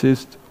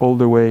physicist all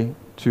the way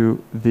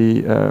to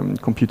the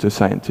computer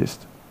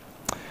scientist.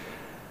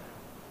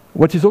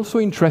 What is also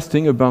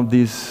interesting about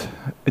these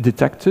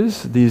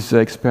detectors, these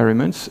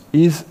experiments,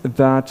 is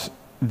that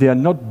they are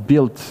not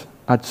built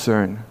at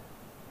CERN.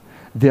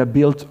 They are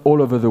built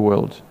all over the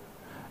world.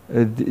 We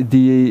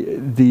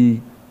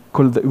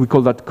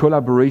call that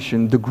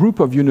collaboration. The group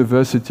of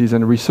universities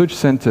and research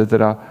centers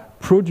that are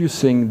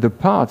producing the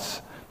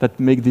parts that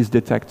make these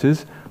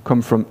detectors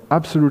come from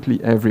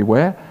absolutely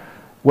everywhere.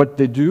 What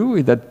they do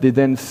is that they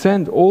then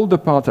send all the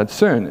parts at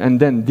CERN, and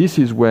then this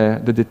is where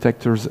the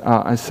detectors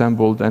are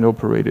assembled and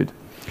operated.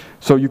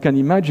 So you can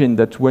imagine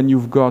that when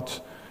you've got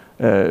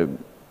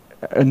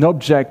an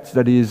object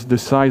that is the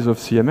size of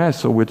CMS,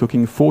 so we're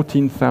talking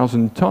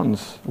 14,000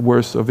 tons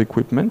worth of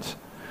equipment,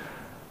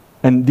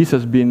 and this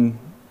has been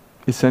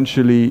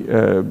essentially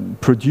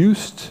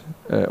produced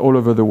all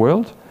over the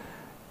world,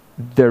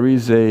 there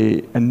is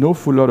an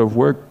awful lot of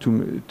work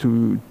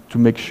to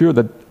make sure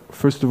that,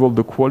 first of all,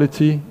 the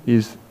quality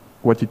is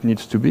what it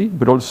needs to be,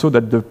 but also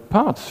that the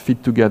parts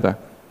fit together.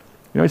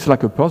 It's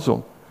like a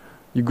puzzle.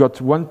 You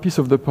got one piece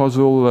of the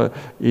puzzle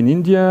in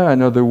India,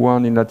 another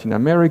one in Latin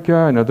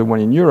America, another one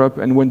in Europe,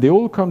 and when they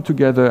all come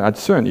together at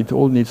CERN, it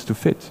all needs to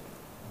fit.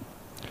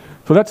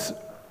 So that's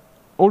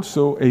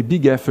also a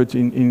big effort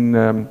in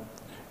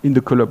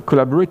the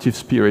collaborative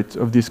spirit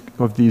of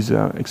these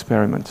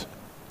experiments.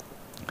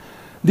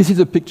 This is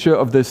a picture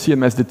of the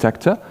CMS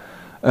detector.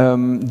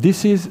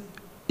 This is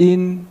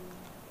in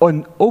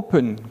an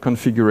open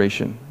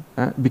configuration,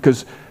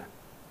 because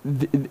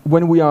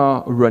when we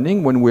are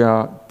running, when we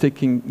are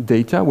taking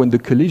data, when the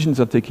collisions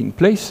are taking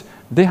place,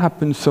 they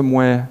happen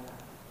somewhere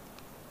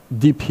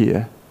deep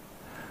here.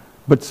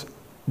 But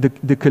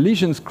the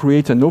collisions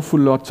create an awful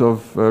lot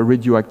of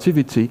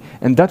radioactivity,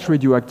 and that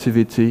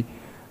radioactivity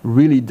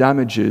really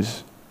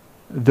damages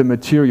the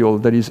material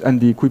that is and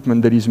the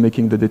equipment that is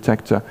making the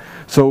detector.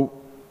 So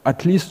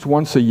at least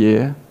once a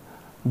year,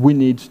 we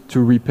need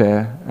to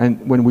repair. And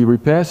when we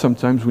repair,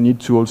 sometimes we need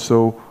to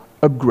also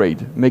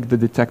upgrade, make the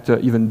detector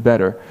even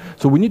better.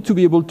 So we need to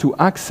be able to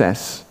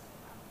access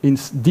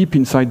deep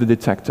inside the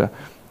detector.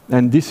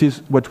 And this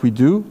is what we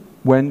do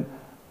when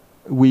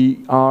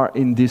we are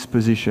in this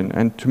position.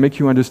 And to make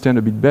you understand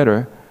a bit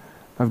better,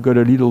 I've got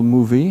a little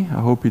movie. I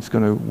hope it's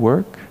going to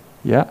work.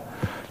 Yeah.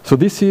 So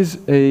this is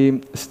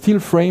steel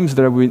frames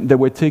that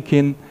were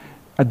taken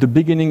at the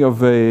beginning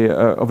of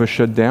a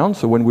shutdown,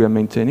 so when we are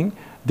maintaining.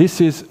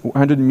 This is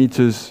 100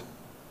 meters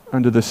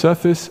under the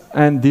surface,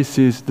 and this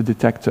is the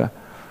detector.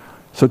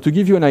 So to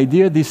give you an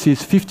idea, this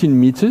is 15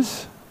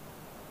 meters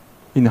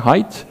in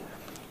height,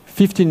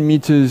 15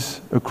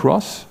 meters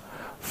across,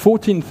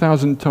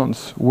 14,000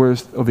 tons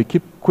worth of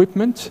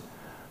equipment.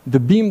 The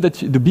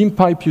beam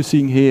pipe you're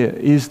seeing here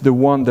is the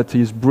one that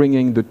is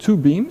bringing the two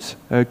beams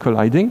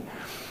colliding.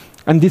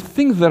 And the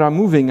things that are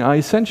moving are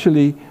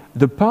essentially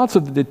the parts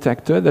of the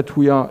detector that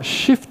we are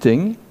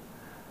shifting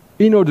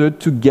in order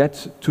to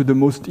get to the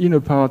most inner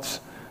parts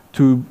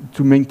to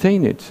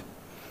maintain it.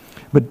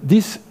 But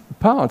these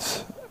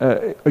parts,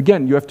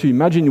 again, you have to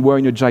imagine we're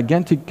in a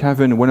gigantic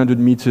cavern 100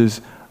 meters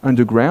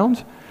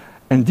underground,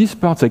 and these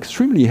parts are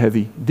extremely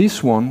heavy.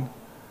 This one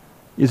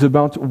is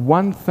about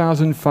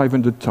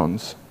 1,500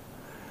 tons.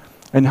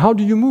 And how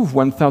do you move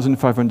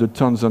 1,500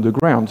 tons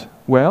underground?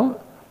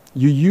 Well,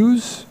 you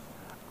use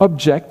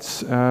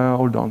objects,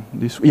 hold on,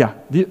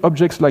 the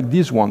objects like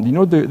this one, you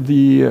know,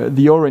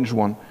 the orange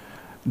one.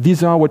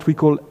 These are what we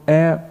call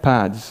air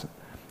pads.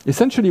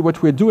 essentially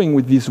what we're doing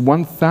with these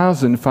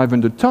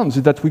 1,500 tons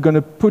is that we're going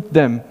to put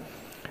them,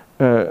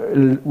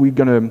 we're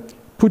going to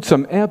put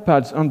some air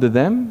pads under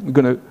them, we're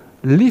going to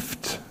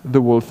lift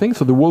the whole thing,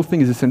 so the whole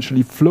thing is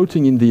essentially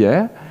floating in the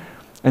air,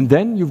 and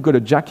then you've got a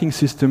jacking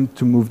system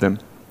to move them.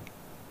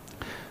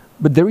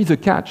 But there is a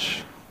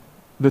catch.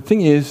 The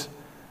thing is,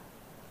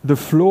 the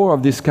floor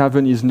of this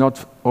cavern is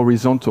not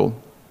horizontal.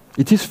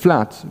 It is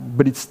flat,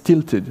 but it's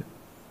tilted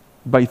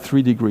by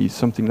 3 degrees,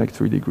 something like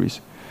 3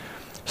 degrees.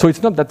 So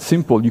it's not that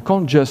simple. You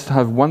can't just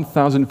have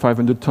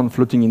 1,500 tons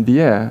floating in the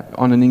air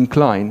on an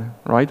incline,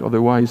 right?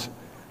 Otherwise,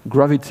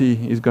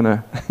 gravity is going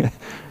to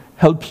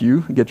help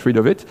you get rid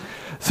of it.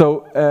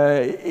 So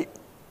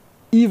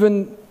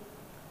even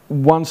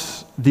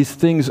once these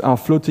things are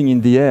floating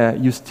in the air,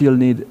 you still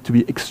need to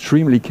be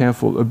extremely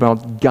careful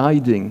about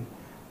guiding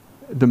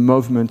the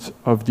movement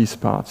of these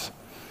parts.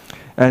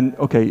 And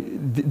okay,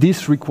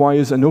 this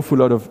requires an awful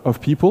lot of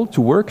people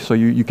to work, so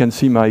you can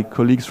see my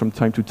colleagues from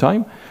time to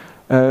time.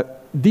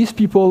 These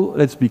people,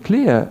 let's be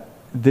clear,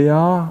 they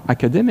are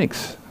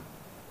academics.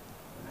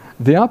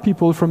 They are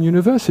people from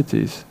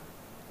universities.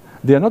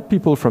 They are not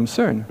people from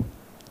CERN.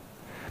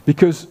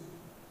 Because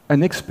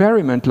an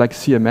experiment like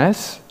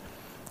CMS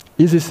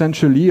is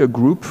essentially a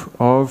group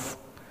of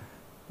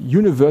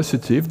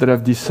universities that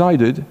have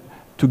decided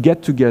to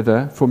get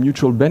together for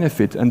mutual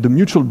benefit. And the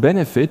mutual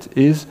benefit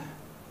is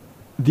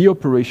the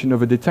operation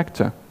of a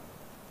detector.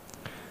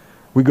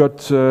 We got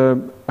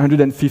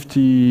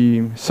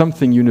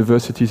 150-something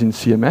universities in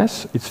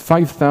CMS. It's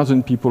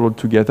 5,000 people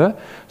altogether.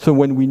 So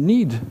when we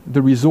need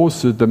the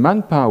resources, the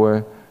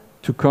manpower,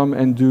 to come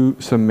and do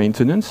some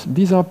maintenance,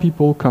 these are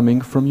people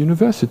coming from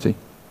university.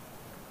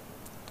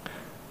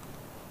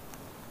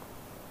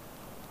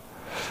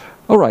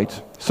 All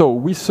right, so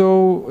we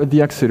saw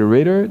the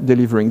accelerator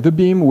delivering the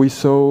beam, we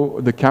saw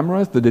the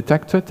cameras, the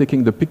detector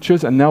taking the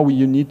pictures, and now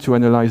you need to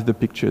analyze the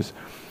pictures.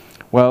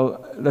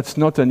 Well, that's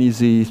not an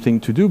easy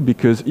thing to do,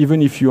 because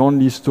even if you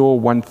only store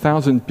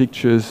 1,000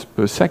 pictures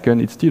per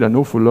second, it's still an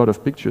awful lot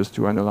of pictures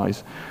to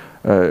analyze.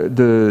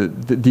 The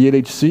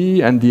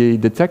LHC and the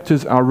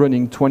detectors are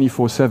running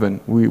 24/7.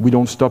 We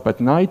don't stop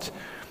at night.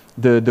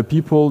 The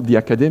people, the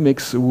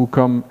academics who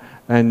come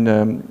and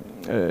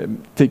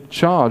take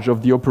charge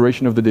of the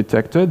operation of the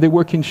detector, they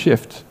work in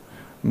shift.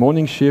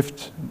 Morning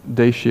shift,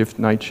 day shift,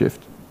 night shift,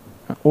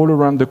 all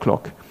around the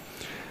clock.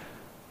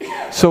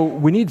 So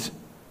we need,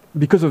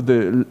 because of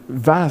the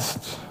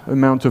vast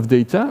amount of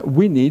data,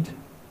 we need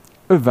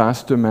a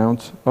vast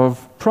amount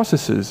of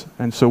processes.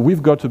 And so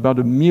we've got about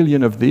 1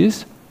 million of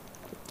these.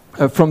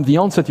 From the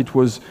onset, it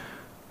was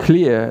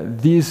clear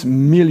these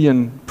 1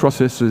 million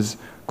processes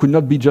could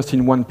not be just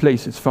in one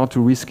place. It's far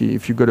too risky.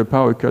 If you got a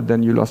power cut,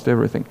 then you lost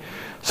everything.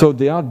 So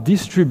they are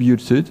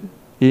distributed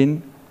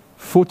in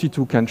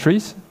 42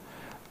 countries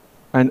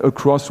and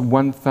across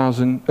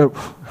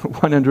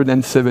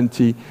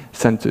 170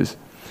 centers.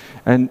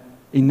 And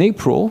in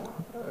April,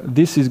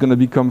 this is going to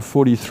become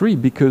 43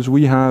 because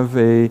we have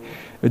a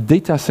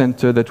data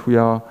center that we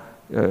are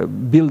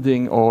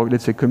building, or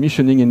let's say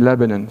commissioning, in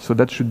Lebanon. So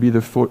that should be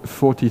the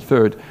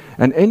 43rd.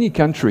 And any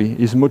country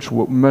is much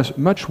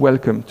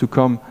welcome to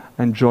come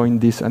and join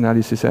this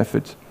analysis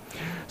effort.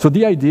 So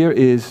the idea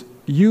is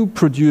you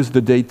produce the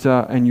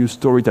data and you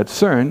store it at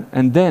CERN,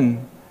 and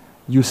then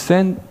you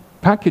send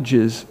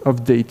packages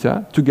of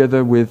data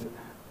together with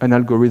an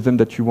algorithm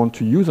that you want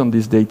to use on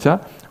this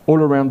data all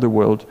around the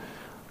world.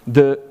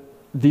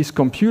 These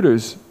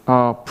computers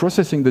are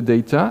processing the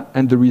data,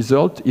 and the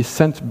result is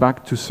sent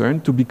back to CERN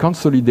to be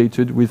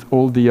consolidated with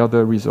all the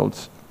other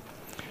results.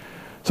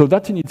 So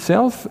that in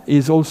itself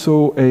is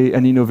also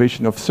an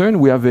innovation of CERN.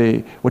 We have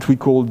what we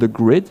call the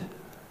grid.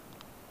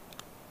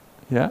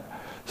 Yeah.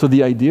 So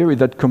the idea is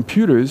that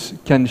computers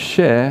can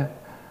share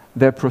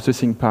their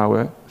processing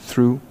power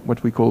through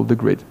what we call the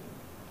grid.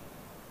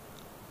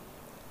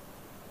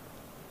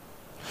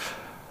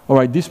 All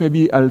right, this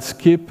maybe I'll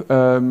skip,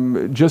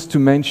 just to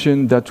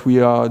mention that we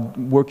are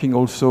working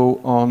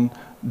also on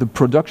the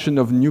production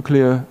of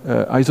nuclear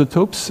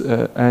isotopes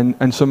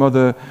and some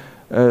other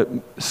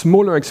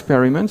smaller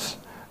experiments.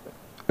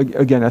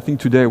 Again, I think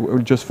today we're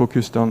just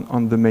focused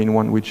on the main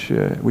one, which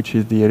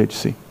is the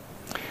LHC.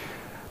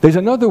 There's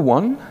another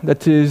one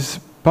that is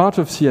part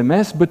of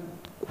CMS, but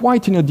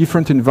quite in a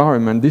different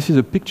environment. This is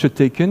a picture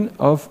taken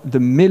of the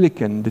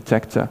Millikan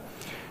detector.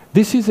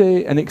 This is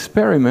an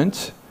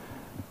experiment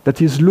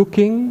that is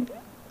looking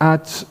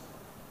at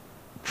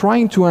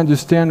trying to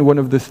understand one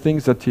of the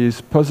things that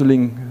is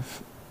puzzling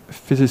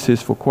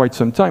physicists for quite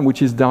some time,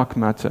 which is dark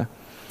matter.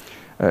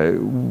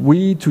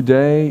 We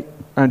today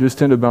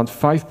understand about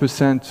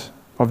 5%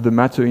 of the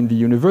matter in the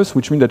universe,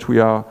 which means that we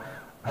are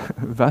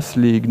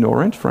vastly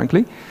ignorant,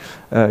 frankly.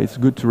 It's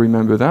good to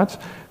remember that.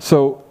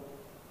 So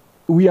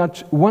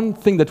one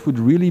thing that would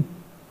really,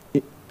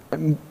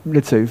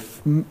 let's say,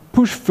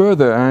 push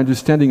further our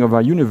understanding of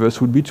our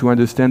universe would be to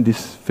understand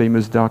this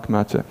famous dark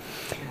matter.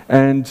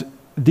 And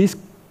this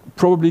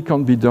probably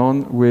can't be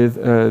done with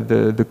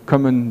the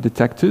common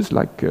detectors,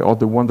 like or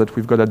the one that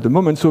we've got at the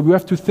moment. So we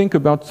have to think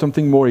about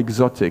something more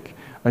exotic,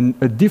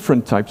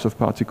 different types of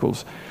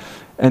particles.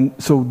 And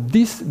so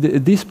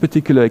this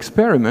particular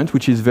experiment,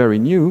 which is very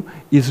new,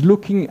 is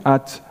looking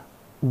at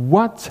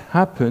what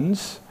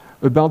happens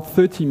about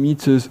 30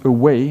 meters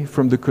away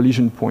from the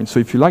collision point. So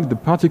if you like, the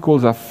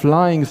particles are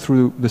flying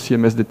through the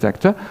CMS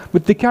detector,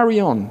 but they carry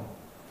on.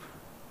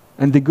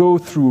 And they go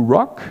through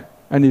rock,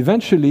 and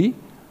eventually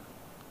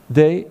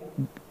they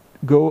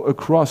go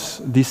across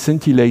these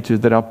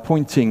scintillators that are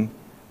pointing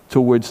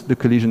towards the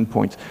collision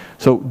point.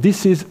 So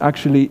this is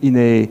actually in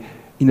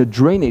a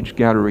drainage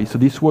gallery. So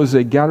this was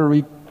a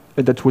gallery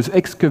that was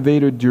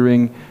excavated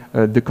during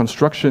the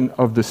construction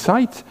of the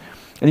site,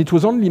 and it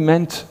was only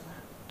meant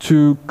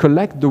to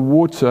collect the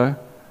water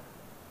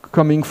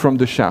coming from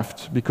the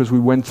shaft, because we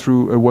went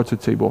through a water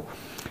table.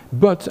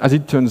 But as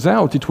it turns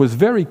out, it was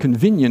very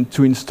convenient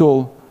to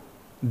install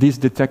this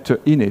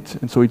detector in it,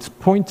 and so it's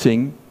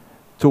pointing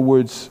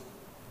towards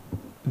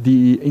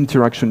the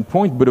interaction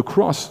point, but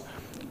across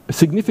a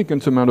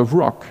significant amount of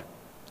rock.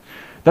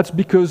 That's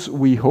because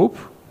we hope,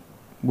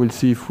 we'll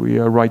see if we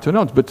are right or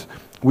not, but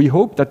we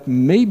hope that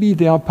maybe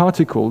there are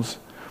particles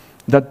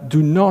that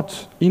do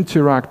not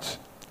interact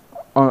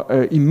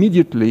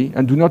immediately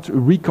and do not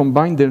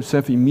recombine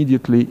themselves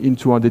immediately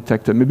into our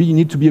detector. Maybe you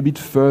need to be a bit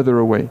further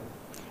away.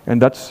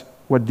 And that's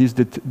what these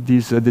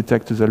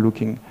detectors are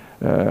looking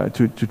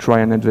to try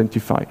and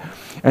identify.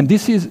 And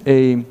this is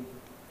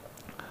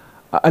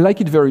I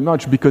like it very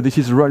much because this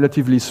is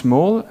relatively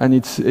small, and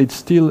it's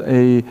still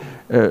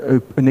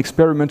an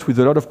experiment with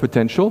a lot of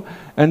potential.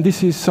 And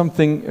this is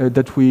something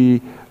that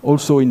we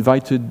also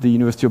invited the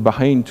University of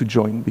Bahrain to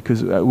join,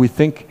 because we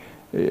think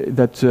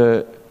that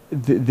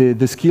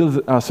the skills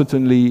are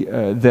certainly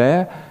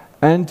there,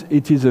 and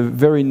it is a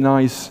very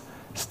nice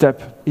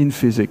step in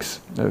physics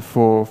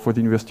for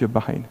the University of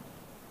Bahrain.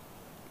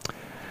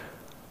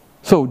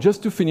 So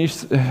just to finish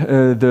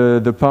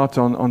the part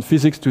on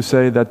physics, to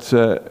say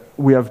that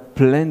we have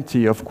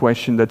plenty of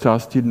questions that are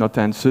still not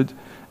answered.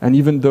 And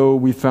even though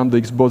we found the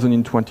Higgs boson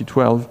in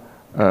 2012,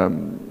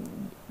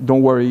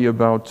 don't worry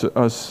about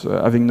us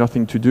having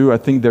nothing to do. I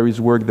think there is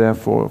work there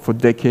for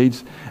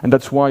decades. And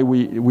that's why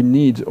we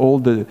need all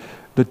the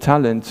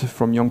talent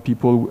from young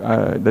people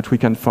that we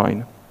can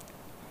find.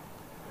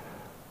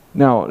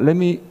 Now, let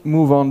me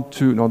move on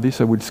to, no, this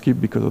I will skip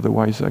because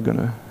otherwise you're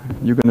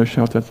gonna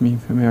shout at me,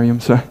 Miriam.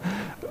 So,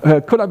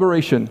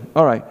 collaboration,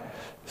 all right.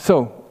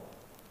 So,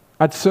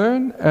 at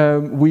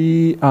CERN,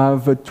 we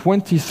have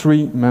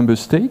 23 member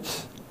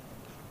states.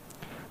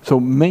 So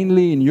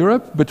mainly in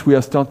Europe, but we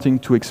are starting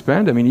to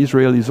expand. I mean,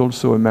 Israel is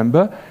also a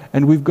member.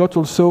 And we've got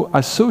also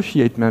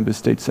associate member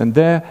states. And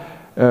there,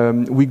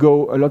 we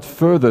go a lot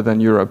further than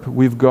Europe.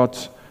 We've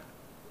got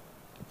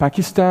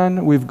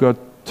Pakistan, we've got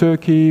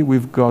Turkey,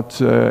 we've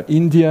got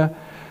India.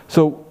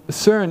 So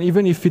CERN,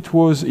 even if it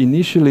was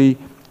initially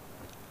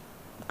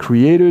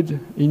created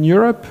in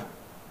Europe,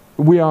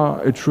 we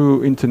are a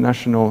true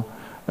international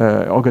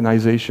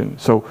organization.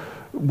 So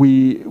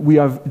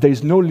there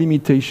is no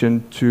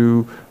limitation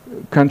to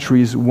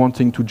countries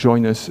wanting to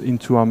join us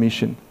into our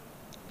mission.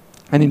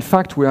 And in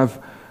fact, we have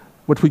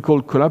what we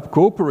call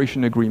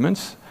cooperation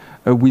agreements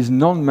with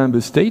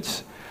non-member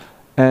states.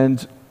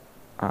 And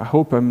I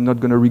hope I'm not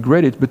going to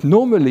regret it, but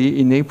normally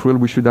in April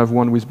we should have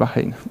one with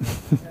Bahrain.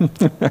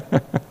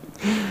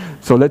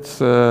 So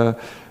let's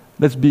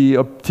be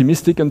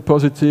optimistic and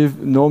positive.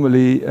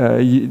 Normally,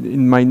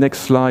 in my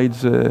next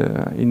slides,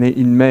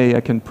 in May,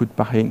 I can put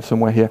Bahrain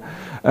somewhere here.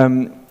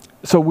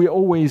 So we're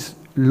always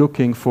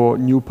looking for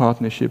new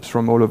partnerships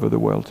from all over the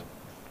world.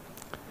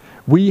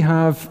 We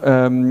have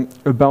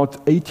about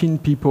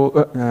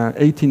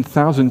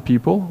 18,000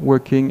 people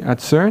working at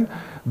CERN,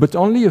 but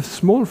only a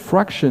small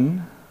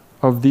fraction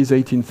of these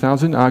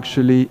 18,000 are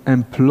actually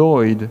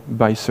employed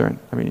by CERN.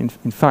 I mean,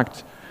 in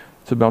fact,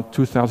 it's about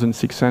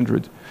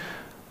 2,600.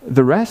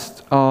 The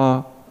rest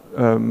are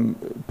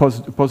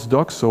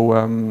postdocs, so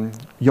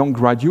young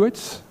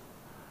graduates.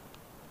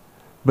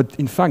 But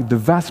in fact, the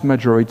vast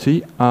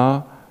majority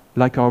are,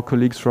 like our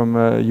colleagues from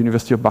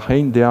University of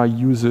Bahrain, they are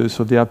users.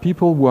 So they are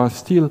people who are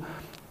still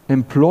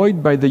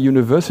employed by the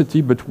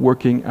university, but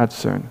working at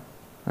CERN.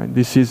 And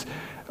this is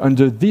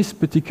under this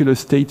particular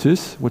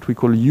status, what we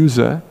call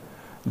user,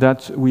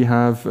 that we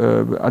have,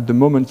 at the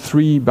moment,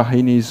 3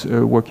 Bahrainis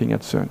working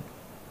at CERN.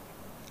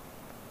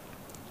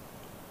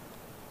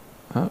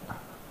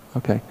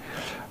 Okay.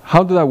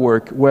 How does that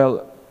work?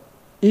 Well,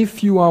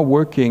 if you are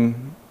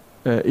working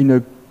in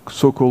a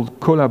so-called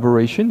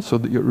collaboration, so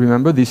that you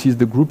remember this is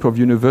the group of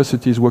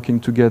universities working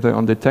together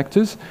on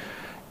detectors,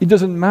 it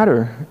doesn't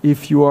matter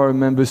if you are a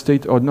member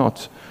state or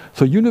not.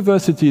 So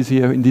universities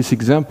here in this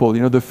example,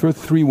 you know, the first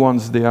 3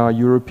 ones, they are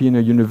European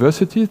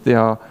universities, they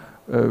are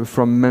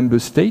from member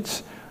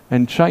states,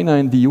 and China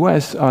and the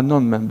US are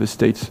non-member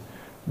states.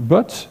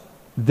 But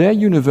their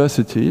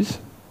universities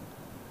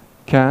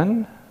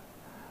can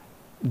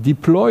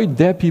deploy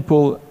their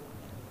people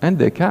and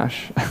their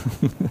cash,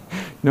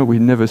 no, we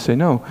never say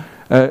no,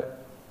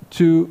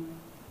 to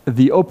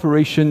the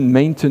operation,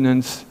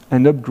 maintenance,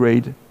 and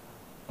upgrade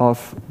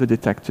of the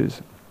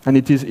detectors. And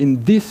it is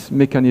in this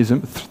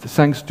mechanism,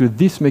 thanks to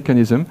this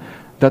mechanism,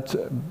 that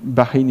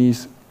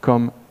Bahinis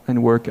come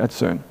and work at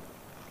CERN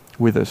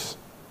with us.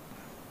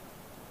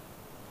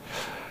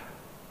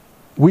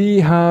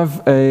 We're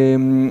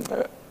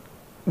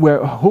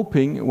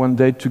hoping one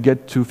day to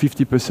get to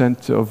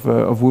 50%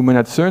 of women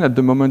at CERN. At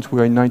the moment,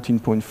 we're in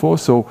 19.4,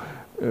 so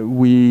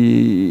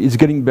it's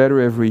getting better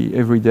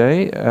every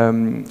day,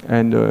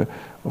 and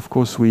of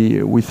course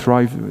we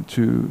thrive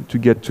to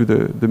get to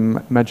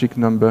the magic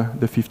number,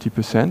 the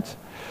 50%.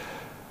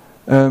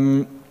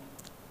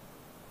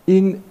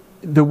 In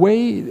the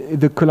way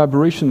the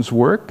collaborations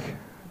work,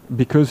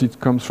 because it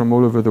comes from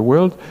all over the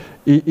world,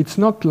 it's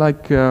not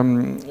like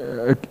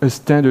a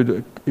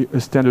standard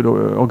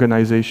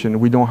organization.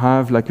 We don't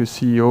have like a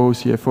CEO,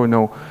 CFO.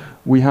 No,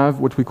 we have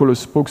what we call a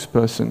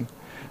spokesperson.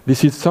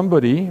 This is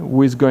somebody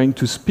who is going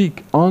to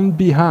speak on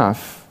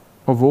behalf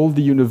of all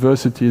the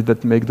universities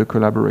that make the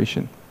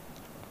collaboration.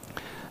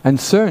 And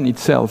CERN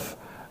itself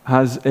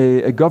has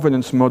a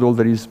governance model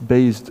that is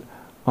based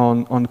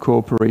on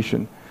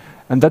cooperation.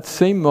 And that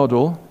same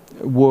model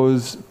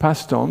was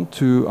passed on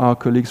to our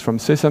colleagues from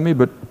Sesame,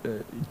 but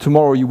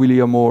tomorrow you will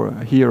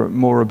hear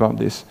more about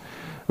this.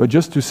 But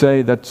just to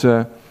say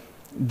that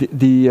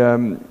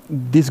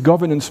this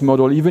governance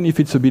model, even if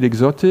it's a bit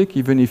exotic,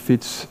 even if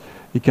it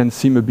can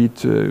seem a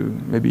bit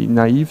maybe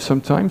naive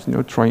sometimes,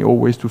 trying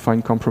always to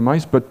find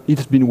compromise, but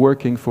it's been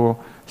working for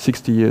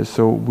 60 years.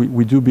 So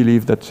we do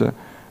believe that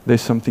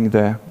there's something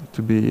there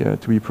to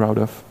be proud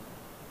of.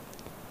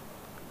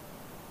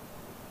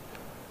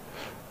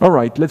 All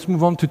right, let's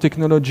move on to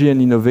technology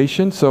and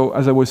innovation. So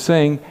as I was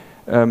saying,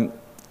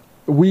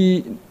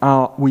 we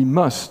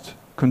must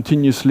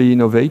continuously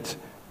innovate,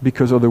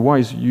 because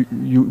otherwise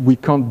we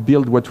can't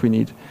build what we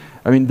need.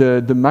 I mean,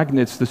 the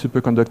magnets, the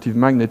superconductive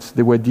magnets,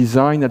 they were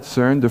designed at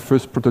CERN, the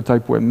first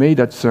prototype were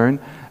made at CERN,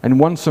 and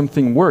once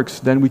something works,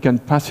 then we can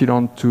pass it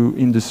on to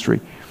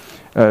industry.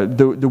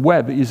 The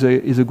web is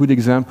a good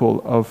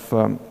example of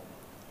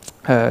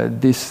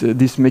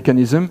this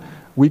mechanism.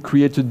 We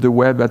created the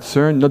web at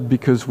CERN not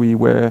because we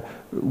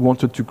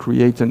wanted to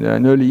create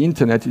an early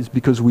internet, it's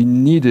because we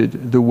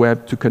needed the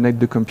web to connect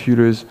the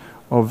computers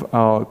of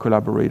our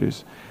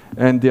collaborators.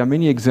 And there are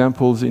many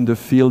examples in the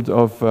field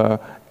of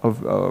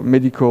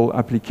medical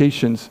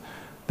applications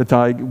that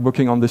are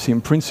working on the same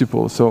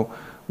principle. So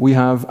we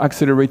have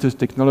accelerators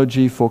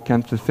technology for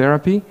cancer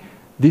therapy.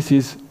 This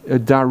is a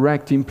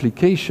direct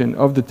implication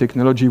of the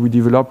technology we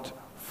developed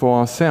for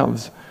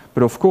ourselves.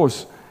 But of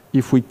course,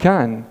 if we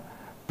can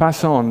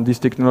pass on this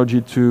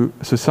technology to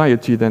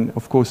society, then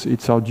of course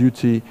it's our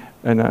duty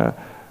and our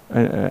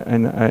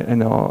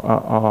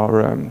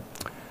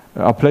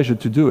pleasure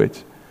to do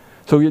it.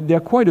 So there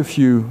are quite a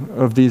few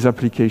of these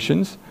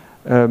applications.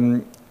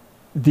 Okay,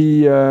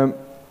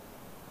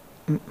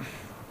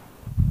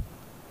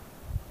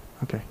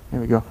 here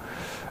we go.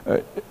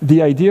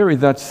 The idea is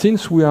that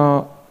since we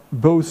are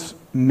both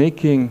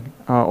making,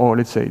 or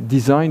let's say,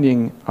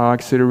 designing our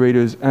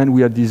accelerators and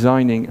we are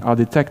designing our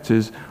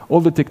detectors,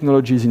 all the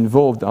technologies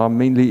involved are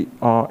mainly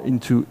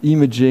into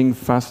imaging,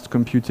 fast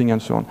computing,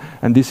 and so on.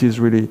 And this is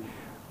really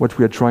what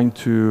we are trying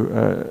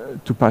to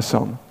pass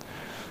on.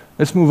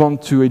 Let's move on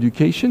to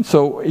education.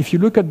 So if you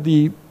look at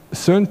the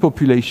CERN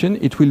population,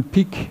 it will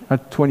peak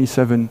at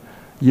 27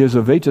 years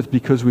of age. That's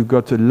because we've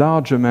got a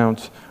large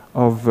amount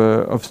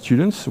of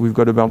students. We've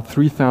got about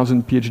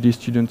 3,000 PhD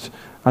students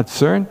at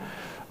CERN.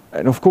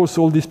 And of course,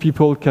 all these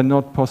people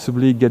cannot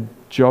possibly get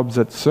jobs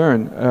at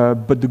CERN.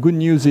 But the good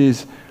news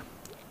is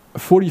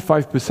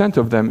 45%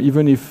 of them,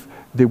 even if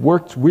they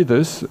worked with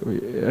us,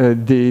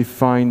 they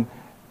find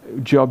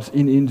jobs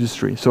in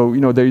industry. So,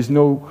 there is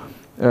no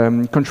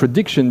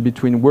contradiction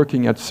between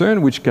working at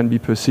CERN, which can be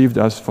perceived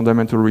as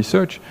fundamental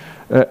research,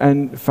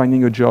 and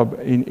finding a job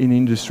in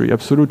industry.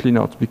 Absolutely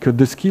not, because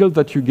the skills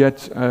that you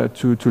get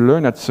to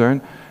learn at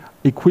CERN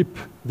equip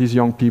these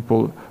young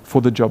people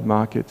for the job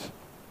market.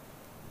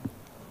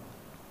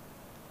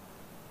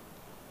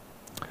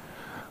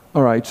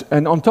 All right,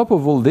 and on top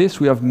of all this,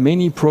 we have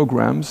many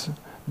programs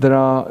that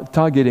are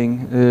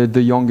targeting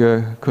the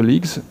younger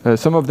colleagues.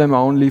 Some of them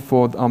are only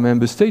for our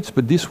member states,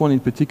 but this one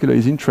in particular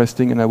is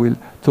interesting, and I will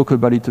talk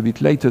about it a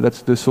bit later.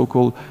 That's the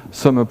so-called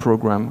summer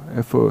program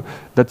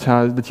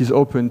that is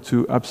open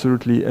to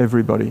absolutely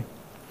everybody.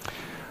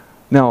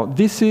 Now,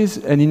 this is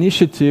an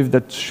initiative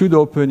that should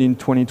open in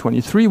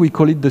 2023. We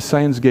call it the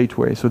Science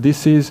Gateway. So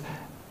this is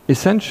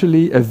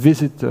essentially a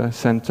visitor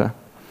center.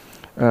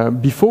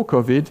 Before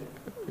COVID,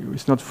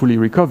 it's not fully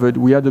recovered,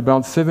 we had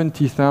about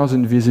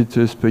 70,000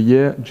 visitors per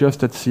year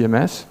just at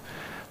CMS.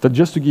 That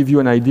just to give you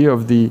an idea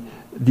of the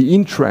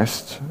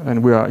interest,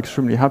 and we are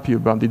extremely happy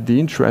about it, the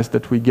interest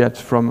that we get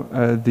from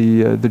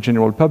the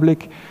general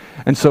public.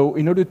 And so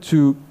in order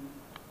to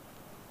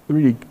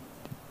really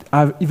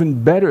have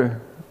even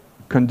better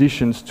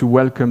conditions to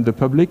welcome the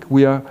public,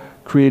 we are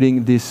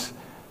creating this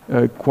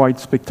quite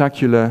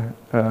spectacular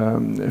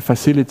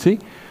facility.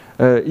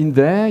 In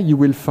there you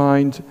will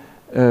find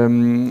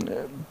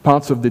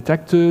parts of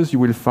detectors, you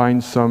will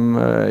find some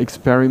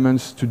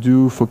experiments to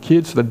do for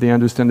kids so that they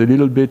understand a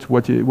little bit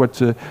what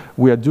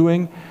we are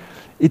doing.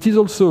 It is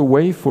also a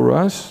way for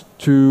us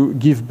to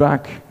give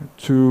back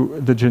to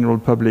the general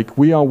public.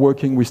 We are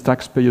working with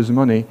taxpayers'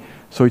 money,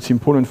 so it's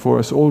important for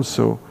us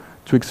also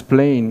to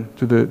explain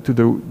to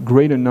the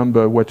greater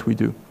number what we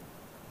do.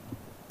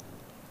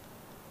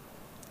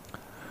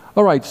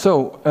 All right,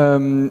 so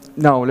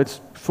now let's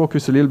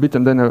focus a little bit,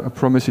 and then I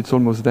promise it's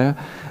almost there,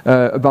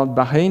 about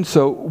Bahrain.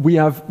 So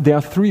there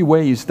are three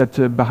ways that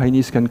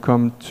Bahrainis can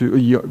come to,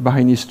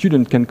 Bahraini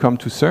student can come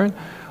to CERN.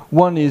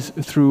 One is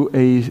through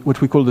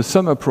what we call the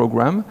summer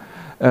program.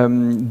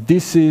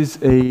 This is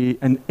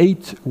an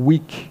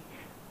 8-week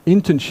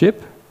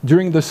internship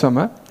during the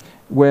summer,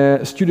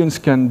 where students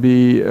can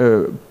be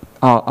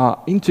are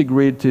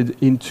integrated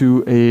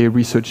into a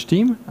research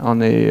team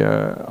on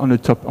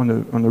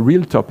a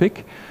real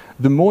topic.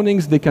 The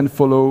mornings they can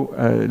follow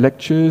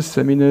lectures,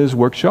 seminars,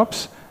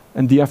 workshops,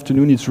 and the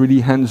afternoon it's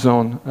really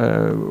hands-on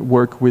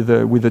work with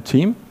a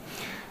team.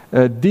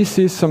 This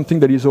is something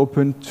that is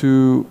open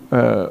to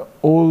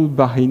all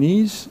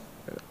Bahrainis.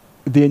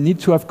 They need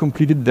to have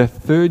completed their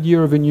 3rd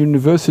year of a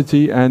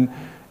university, and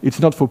it's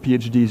not for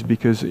PhDs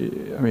because,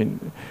 I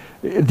mean,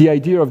 the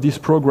idea of this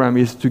program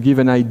is to give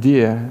an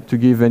idea, to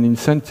give an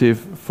incentive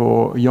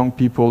for young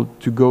people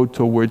to go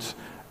towards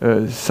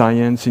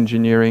science,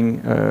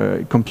 engineering,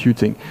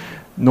 computing.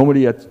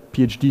 Normally at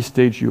PhD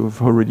stage,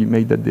 you've already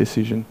made that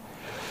decision.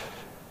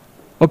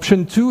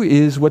 Option 2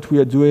 is what we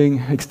are doing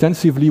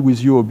extensively with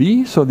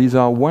UOB. So these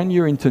are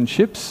 1-year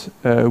internships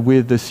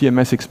with the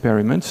CMS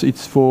experiments.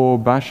 It's for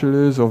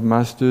bachelors or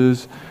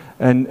masters.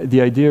 And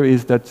the idea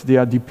is that they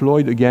are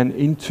deployed again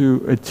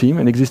into a team,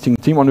 an existing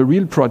team, on a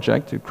real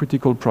project, a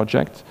critical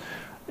project,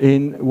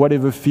 in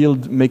whatever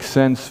field makes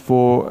sense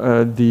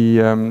for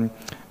the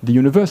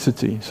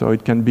university. So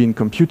it can be in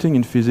computing,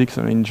 in physics,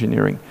 or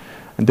engineering.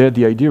 And there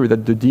the idea is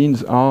that the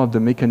deans are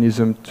the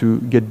mechanism to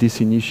get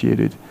this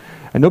initiated.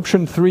 And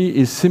option 3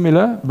 is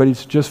similar, but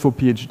it's just for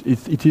PhD.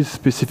 It is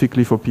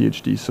specifically for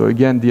PhD. So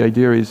again, the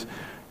idea is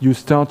you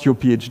start your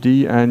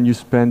PhD and you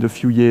spend a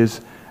few years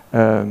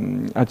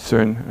at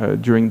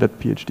CERN during that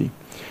PhD.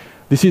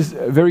 This is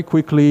very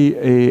quickly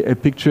a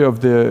picture of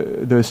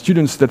the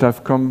students that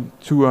have come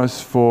to us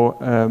for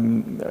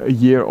a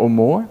year or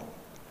more.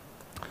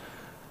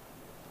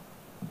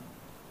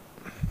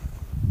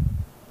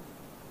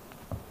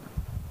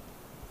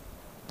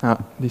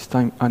 This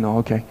time, no,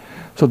 okay.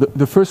 So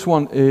the first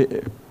one,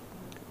 it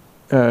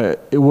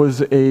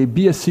was a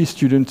BSc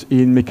student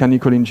in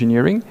mechanical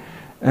engineering,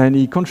 and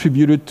he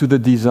contributed to the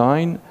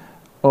design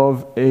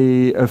of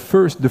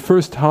the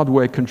first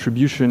hardware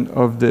contribution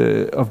of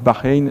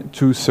Bahrain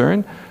to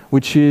CERN,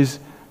 which is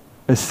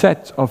a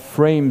set of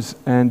frames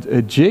and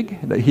a jig.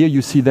 Here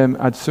you see them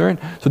at CERN.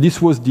 So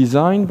this was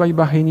designed by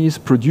Bahrainis,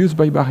 produced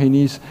by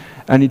Bahrainis,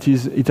 and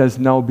it has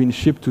now been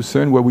shipped to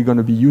CERN, where we're going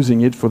to be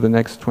using it for the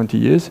next 20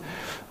 years.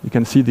 You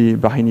can see the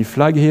Bahraini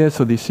flag here.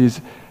 So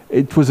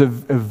it was a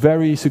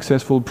very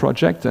successful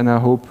project, and I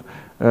hope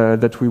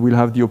that we will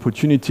have the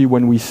opportunity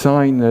when we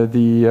sign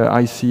the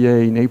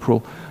ICA in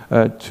April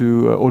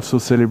to also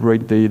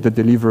celebrate the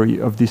delivery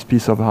of this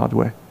piece of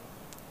hardware.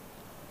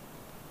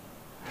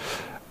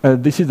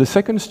 This is the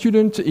second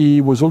student.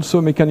 He was also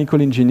a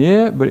mechanical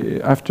engineer, but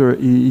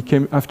he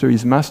came after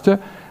his master.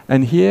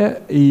 And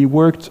here he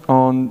worked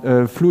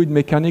on fluid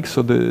mechanics,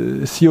 so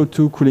the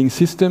CO2 cooling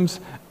systems,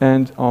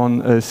 and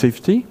on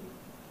safety.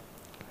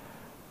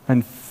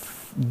 And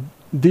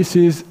this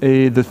is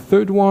the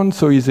third one.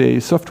 So he's a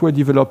software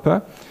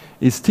developer.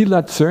 He's still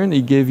at CERN.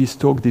 He gave his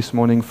talk this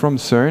morning from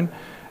CERN,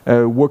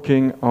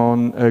 working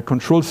on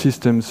control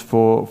systems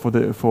for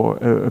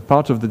a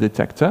part of the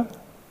detector.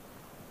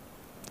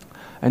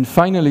 And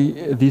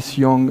finally, this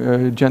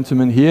young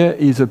gentleman here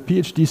is a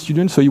PhD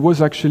student. So he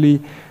was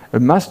actually a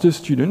master's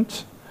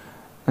student,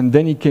 and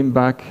then he came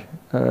back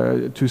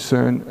to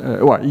CERN.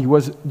 Well, he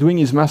was doing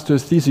his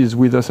master's thesis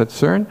with us at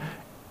CERN,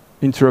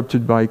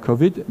 interrupted by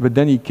COVID, but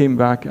then he came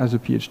back as a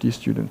PhD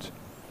student.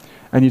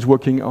 And he's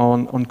working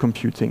on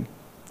computing.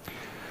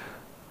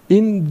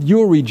 In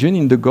your region,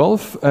 in the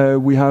Gulf,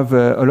 we have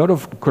a lot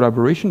of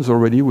collaborations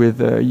already with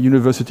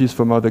universities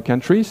from other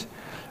countries.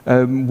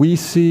 We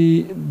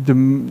see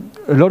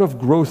a lot of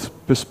growth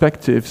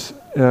perspectives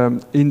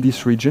in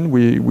this region.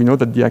 We know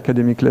that the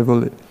academic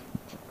level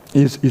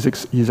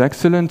is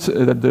excellent,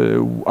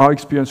 that our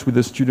experience with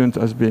the student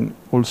has been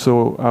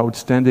also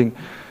outstanding.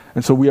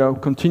 And so we are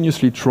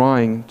continuously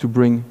trying to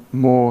bring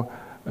more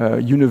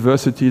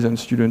universities and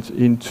students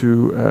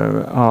into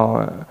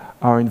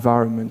our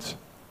environment.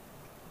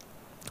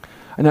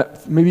 And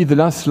maybe the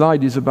last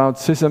slide is about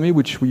Sesame,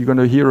 which we're going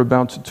to hear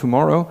about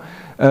tomorrow.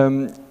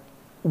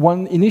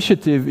 One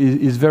initiative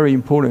is very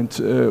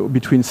important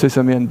between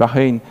Sesame and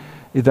Bahrain,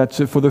 is that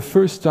for the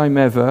first time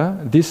ever,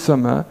 this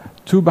summer,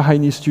 2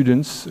 Bahraini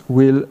students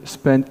will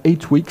spend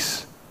 8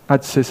 weeks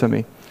at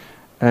Sesame.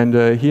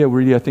 And here,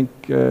 really, I think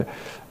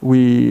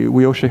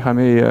we owe Sheikh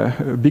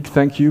Hameh a big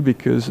thank you,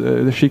 because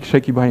the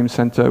Sheikh Ibrahim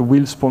Center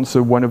will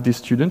sponsor one of these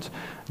students.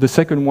 The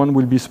second one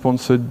will be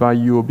sponsored by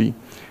UOB.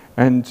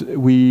 And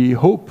we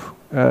hope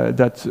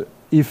that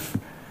if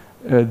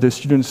the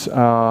students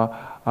are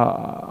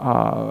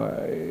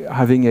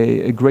having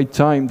a great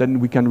time, then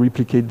we can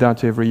replicate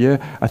that every year.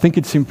 I think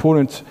it's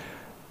important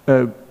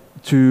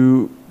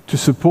to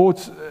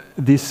support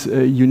this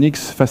unique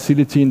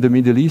facility in the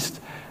Middle East.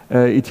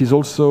 It is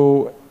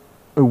also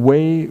a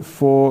way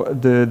for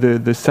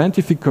the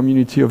scientific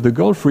community of the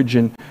Gulf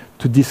region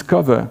to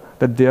discover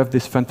that they have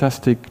this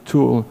fantastic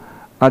tool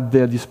at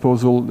their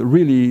disposal,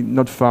 really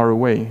not far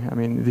away. I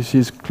mean, this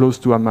is close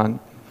to Amman.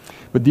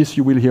 But this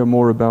you will hear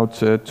more about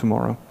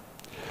tomorrow.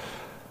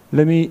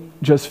 Let me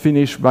just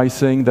finish by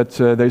saying that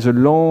there's a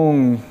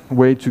long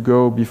way to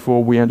go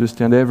before we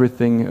understand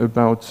everything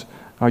about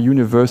our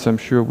universe. I'm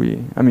sure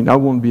I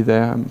won't be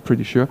there, I'm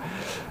pretty sure.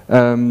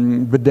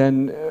 But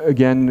then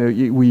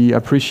again, we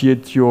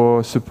appreciate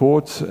your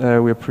support.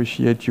 We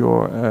appreciate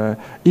your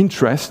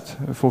interest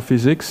for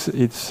physics.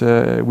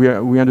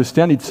 We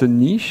understand it's a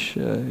niche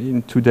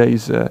in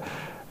today's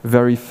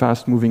very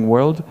fast-moving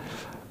world.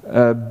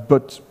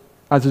 But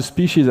as a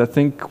species, I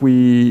think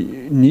we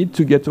need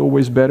to get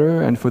always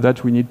better, and for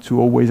that we need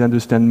to always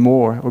understand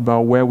more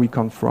about where we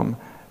come from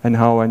and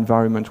how our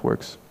environment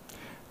works.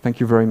 Thank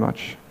you very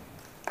much.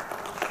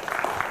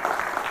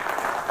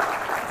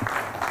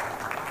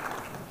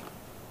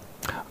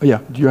 Oh, yeah,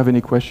 do you have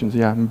any questions?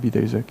 Yeah, maybe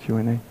there's a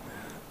Q&A.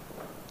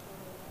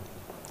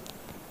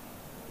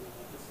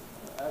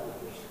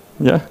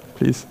 Yeah,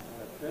 please.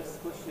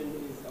 First question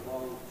is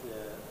about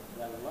the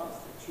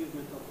last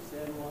achievement of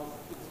CERN was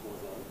Higgs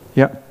boson.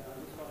 Yeah. This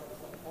was the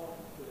support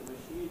to the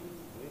machine,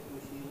 wave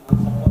machine, and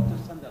support to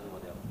standard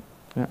model.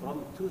 Yeah.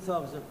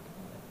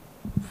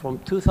 From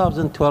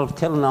 2012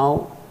 till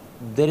now,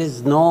 there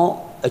is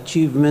no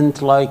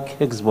achievement like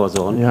Higgs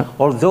boson, yeah.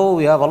 Although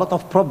we have a lot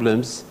of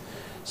problems.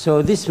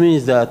 So this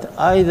means that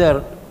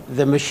either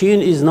the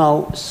machine is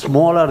now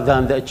smaller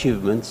than the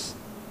achievements,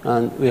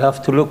 and we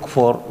have to look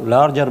for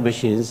larger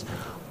machines,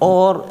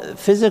 or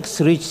physics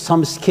reached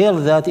some scale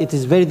that it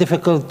is very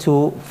difficult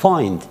to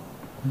find.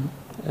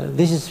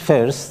 This is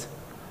first.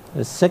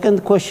 The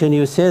second question,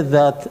 you said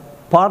that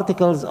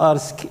particles are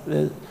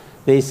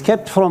they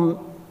escaped from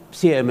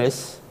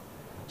CMS,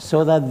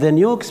 so that the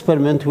new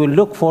experiment will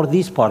look for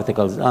these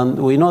particles. And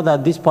we know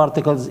that these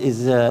particles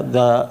is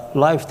the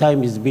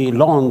lifetime is be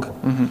long.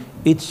 Mm-hmm.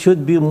 It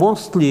should be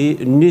mostly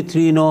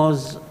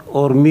neutrinos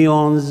or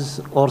muons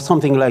or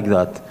something like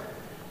that.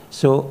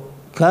 So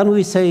can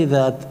we say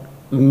that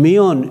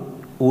muon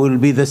will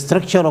be the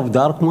structure of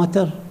dark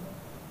matter?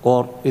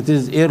 Or it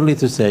is early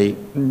to say?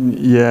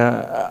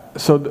 Yeah,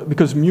 so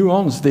because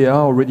muons, they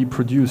are already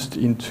produced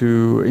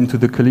into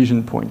the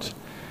collision point.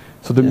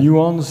 So the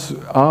muons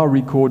are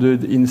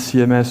recorded in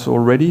CMS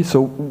already.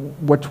 So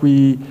what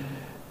we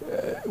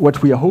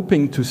are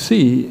hoping to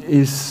see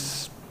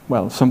is,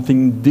 well,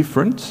 something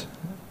different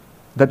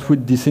that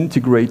would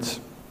disintegrate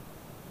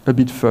a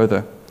bit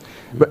further.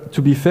 But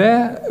to be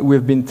fair,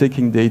 we've been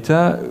taking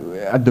data.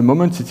 At the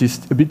moment, it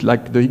is a bit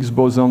like the Higgs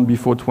boson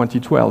before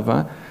 2012.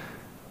 Huh?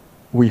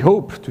 We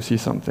hope to see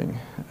something.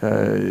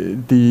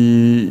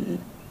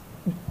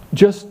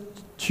 Just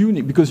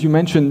tuning, because you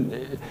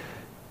mentioned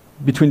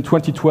between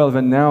 2012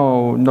 and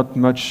now, not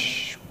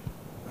much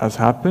has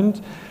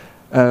happened.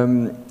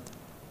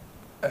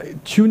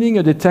 Tuning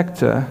a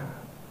detector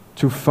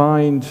to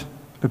find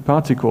a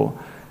particle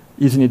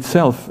is in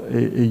itself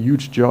a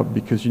huge job,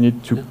 because you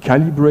need to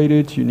calibrate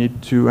it, you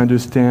need to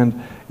understand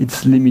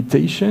its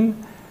limitation.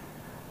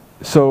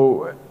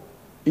 So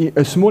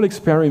a small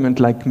experiment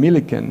like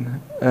Millikan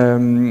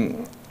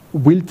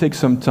will take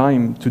some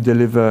time to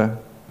deliver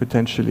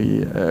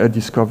potentially a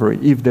discovery,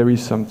 if there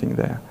is something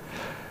there.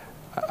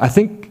 I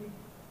think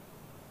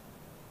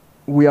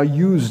we are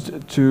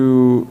used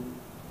to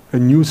a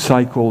news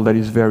cycle that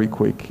is very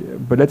quick,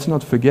 but let's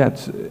not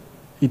forget,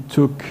 it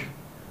took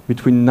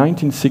between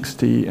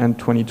 1960 and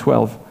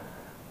 2012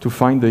 to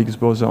find the Higgs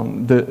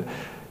boson.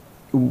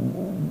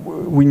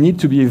 We need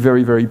to be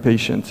very, very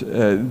patient.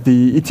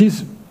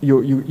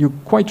 You're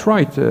quite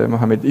right,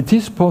 Mohammed. It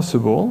is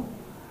possible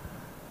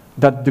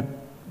that the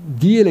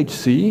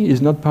DLHC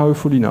is not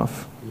powerful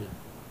enough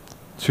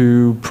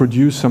to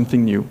produce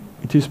something new.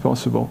 It is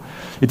possible.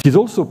 It is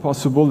also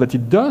possible that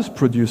it does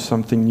produce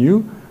something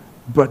new,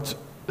 but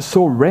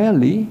so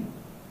rarely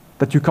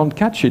that you can't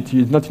catch it.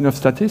 There's not enough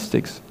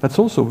statistics. That's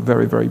also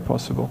very, very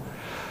possible.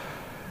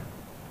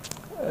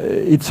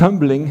 It's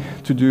humbling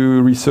to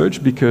do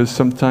research, because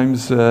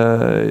sometimes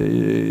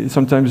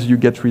you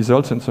get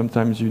results and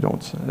sometimes you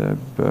don't.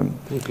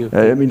 Thank you.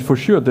 I mean, for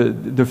sure,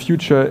 the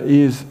future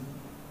is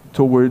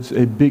towards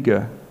a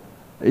bigger,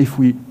 if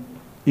we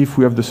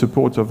have the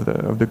support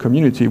of the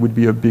community, it would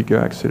be a bigger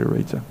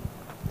accelerator.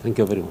 Thank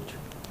you very much.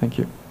 Thank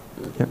you.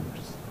 Yeah.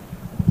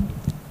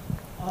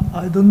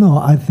 I don't know.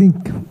 I think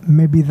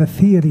maybe the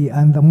theory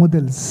and the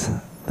models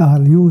that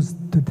are used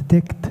to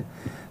detect,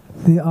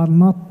 they are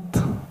not,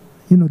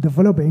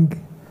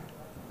 developing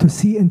to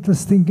see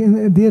interesting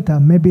data.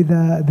 Maybe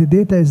the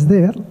data is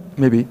there.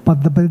 Maybe.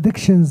 But the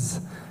predictions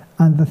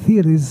and the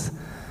theories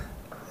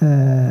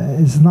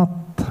is not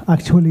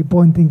actually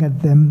pointing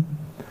at them.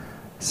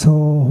 So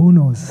who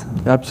knows?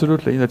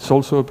 Absolutely. That's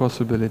also a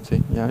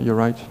possibility. Yeah, you're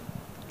right.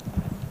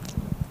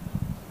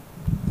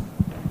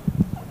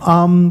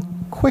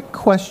 Quick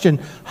question.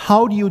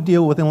 How do you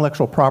deal with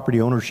intellectual property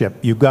ownership?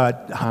 You've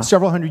got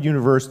several hundred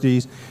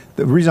universities.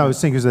 The reason I was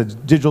thinking is a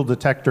digital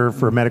detector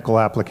for medical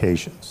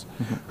applications.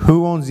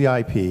 Who owns the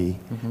IP?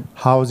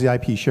 How is the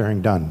IP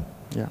sharing done?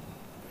 Yeah.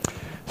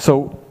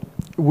 So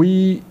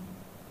we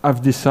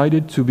have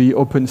decided to be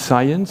open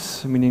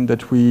science, meaning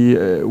that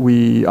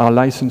our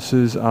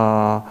licenses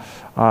are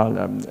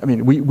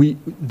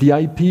the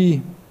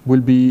IP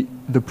will be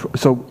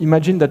so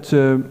imagine that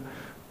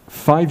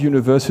 5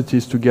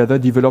 universities together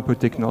develop a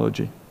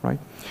technology, right?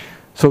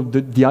 So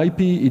the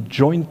IP is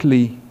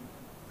jointly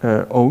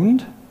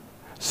owned.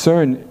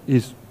 CERN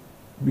is,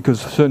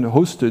 because CERN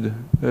hosted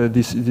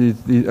this,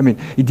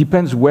 it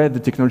depends where the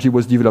technology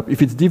was developed.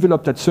 If it's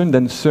developed at CERN,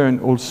 then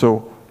CERN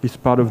also is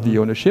part of the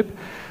ownership.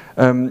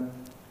 Then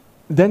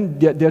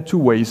there are 2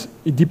 ways.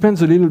 It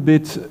depends a little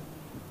bit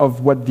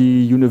of what the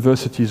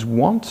universities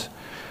want.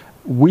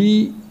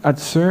 We at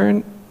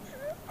CERN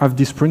have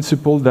this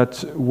principle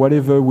that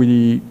whatever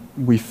we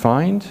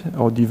find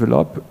or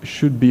develop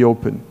should be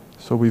open.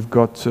 So we've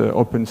got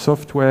open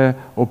software,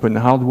 open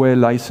hardware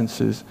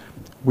licenses.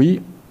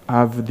 We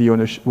have the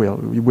ownership, well,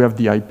 we have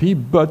the IP,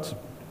 but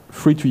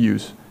free to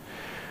use.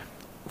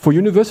 For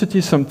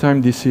universities,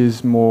 sometimes this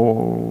is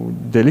more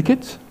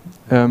delicate.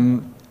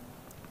 In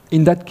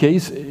that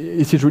case,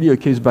 it is really a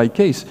case by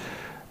case.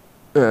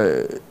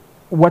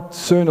 What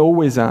CERN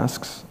always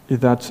asks is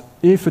that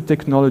if a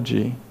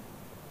technology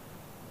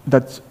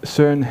that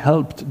CERN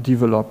helped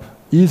develop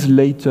is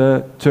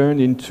later turned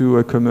into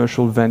a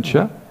commercial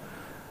venture,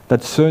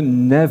 that CERN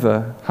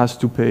never has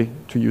to pay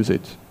to use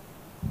it.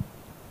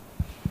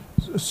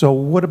 So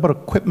what about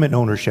equipment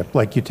ownership?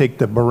 Like you take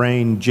the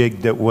Bahrain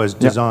jig that was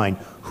designed,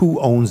 who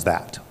owns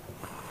that?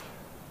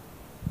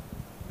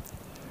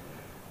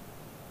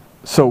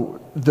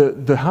 So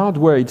the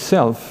hardware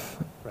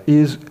itself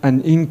is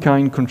an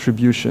in-kind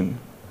contribution.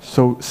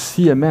 So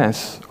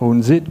CMS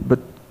owns it, but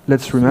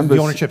let's remember...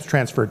 The ownership's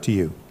transferred to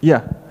you.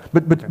 Yeah,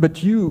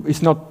 but you,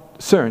 it's not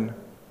CERN.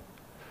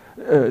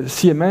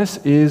 CMS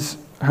is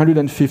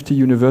 150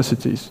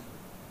 universities.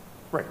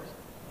 Right.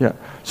 Yeah,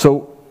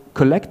 so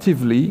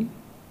collectively,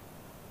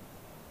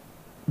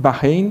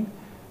 Bahrain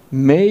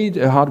made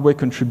a hardware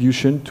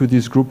contribution to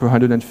this group of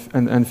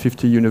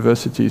 150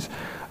 universities.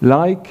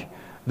 Like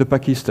the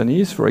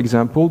Pakistanis, for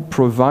example,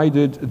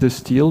 provided the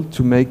steel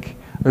to make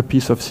a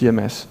piece of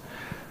CMS.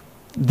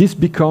 This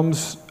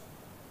becomes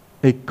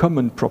a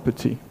common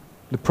property,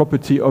 the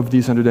property of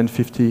these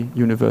 150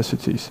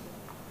 universities.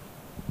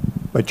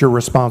 But you're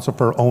responsible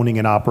for owning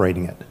and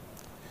operating it?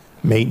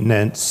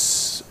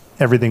 Maintenance,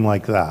 everything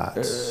like that?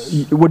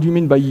 What do you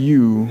mean by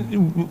you?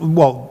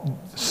 Well,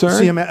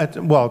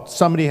 CERN? Well,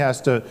 somebody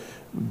has to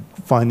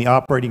find the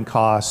operating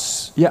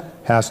costs,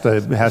 has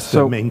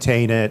to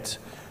maintain it,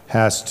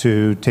 has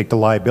to take the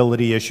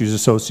liability issues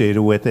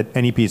associated with it,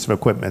 any piece of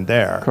equipment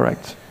there.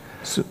 Correct.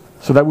 So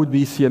that would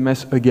be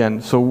CMS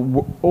again.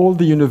 So all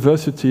the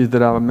universities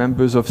that are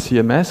members of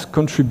CMS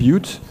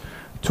contribute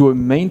to a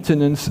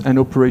maintenance and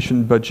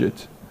operation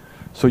budget.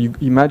 So you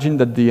imagine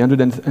that the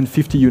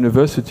 150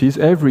 universities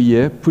every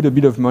year put a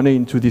bit of money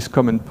into this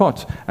common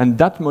pot, and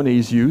that money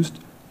is used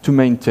to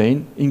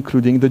maintain,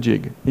 including the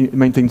jig,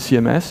 maintain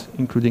CMS,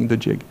 including the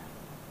jig.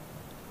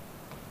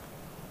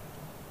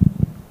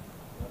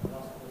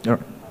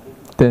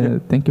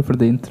 Thank you for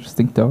the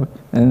interesting talk.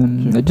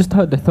 I just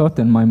had a thought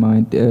in my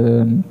mind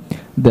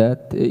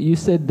that you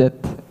said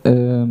that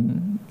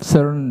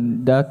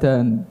CERN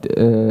data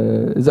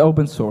is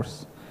open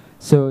source,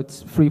 so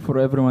it's free for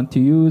everyone to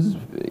use.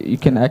 You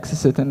can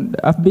access it, and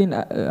I've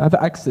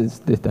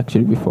accessed it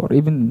actually before.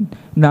 Even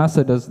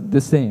NASA does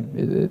the same.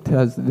 It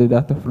has the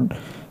data from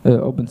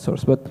open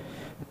source. But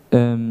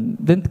then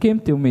it came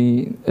to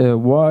me,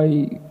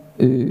 why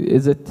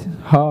is it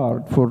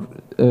hard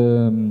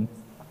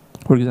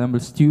for example,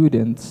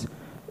 students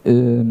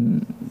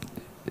to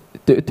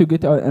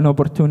get an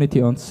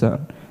opportunity on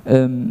CERN?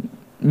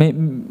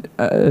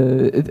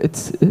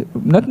 It's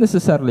not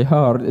necessarily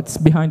hard, it's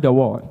behind a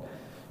wall.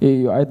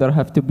 You either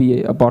have to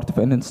be a part of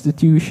an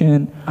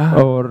institution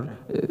or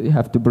you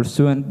have to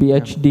pursue a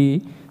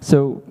PhD.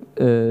 So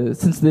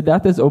since the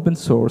data is open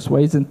source, why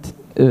isn't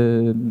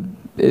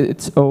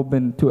it's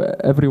open to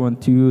everyone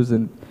to use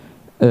and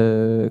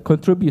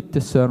contribute to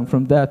CERN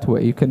from that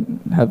way? You can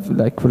have,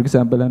 like, for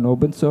example, an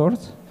open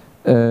source,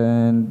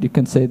 and you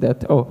can say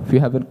that, oh, if you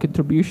have any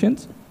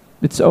contributions,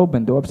 it's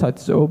open, the website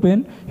is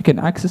open, you can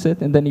access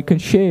it, and then you can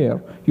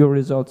share your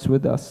results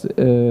with us.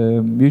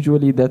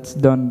 Usually that's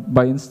done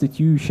by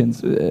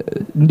institutions.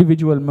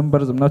 Individual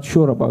members, I'm not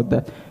sure about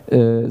that.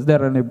 Is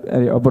there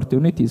any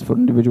opportunities for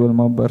individual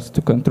members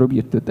to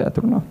contribute to that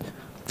or not?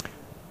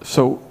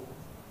 So,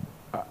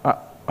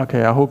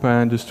 okay, I hope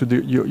I understood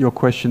your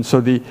question. So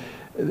the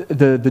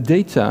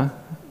data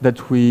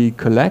that we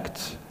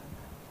collect,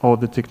 or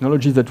the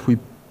technology that we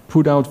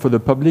put out for the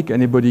public,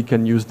 anybody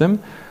can use them.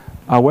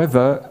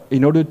 However,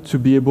 in order to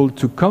be able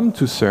to come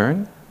to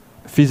CERN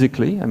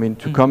physically, I mean,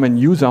 to come and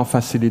use our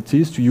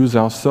facilities, to use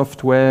our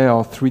software,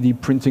 our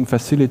 3D printing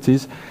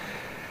facilities,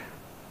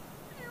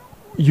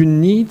 you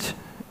need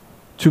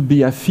to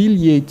be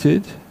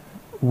affiliated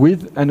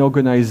with an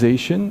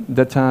organization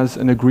that has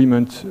an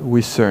agreement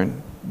with CERN.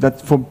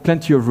 That for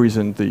plenty of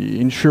reasons, the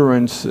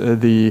insurance,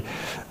 the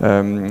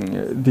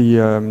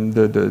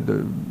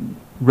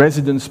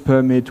residence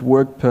permit,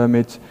 work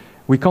permit,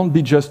 we can't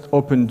be just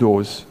open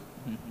doors.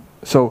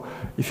 So,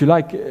 if you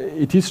like,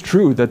 it is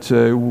true that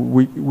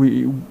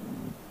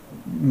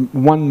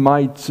one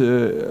might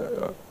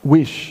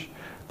wish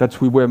that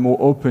we were more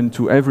open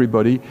to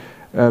everybody,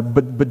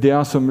 but there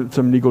are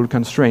some legal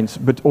constraints.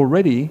 But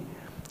already,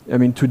 I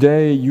mean,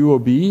 today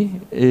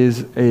UOB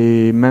is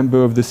a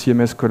member of the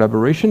CMS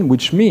collaboration,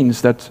 which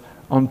means that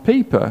on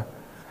paper,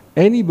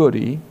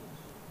 anybody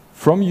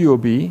from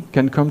UOB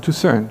can come to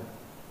CERN,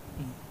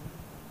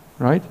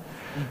 right?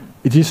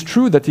 It is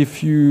true that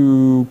if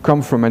you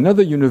come from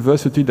another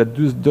university that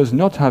does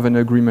not have an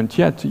agreement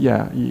yet,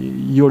 yeah,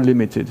 you're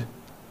limited.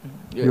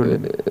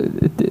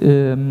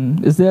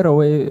 Is there a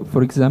way,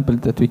 for example,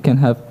 that we can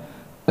have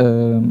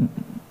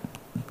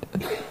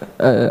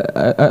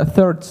a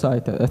third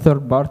site, a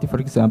third party, for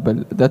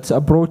example, that's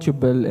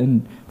approachable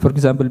in, for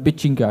example,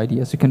 pitching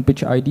ideas? You can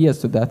pitch ideas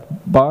to that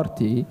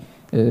party,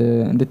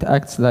 and it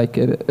acts like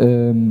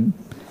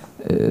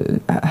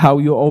how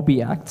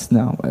UOB acts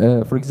now.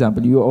 For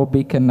example,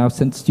 UOB can now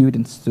send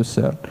students to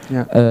CERN.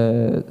 Yeah.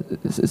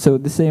 So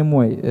the same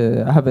way,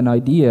 I have an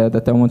idea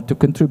that I want to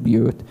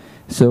contribute,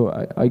 so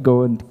I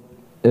go and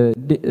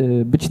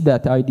pitch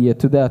that idea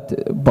to that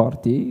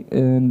party,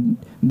 and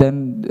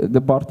then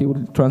the party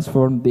will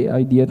transform the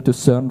idea to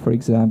CERN, for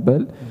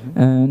example,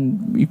 and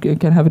you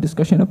can have a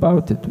discussion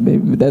about it.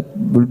 Maybe that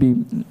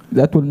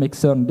will make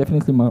CERN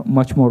definitely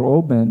much more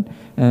open,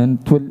 and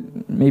it will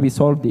maybe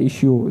solve the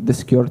issue, the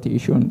security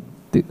issue, and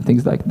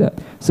things like that.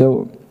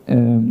 So,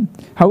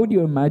 how would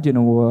you imagine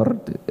a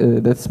world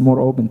that's more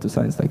open to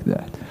science like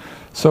that?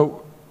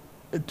 So,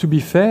 to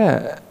be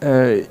fair,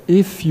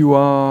 if you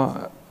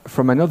are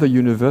from another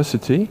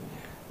university,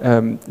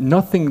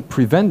 nothing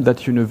prevents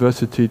that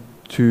university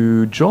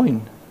to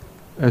join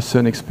a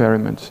CERN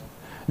experiment.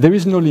 There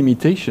is no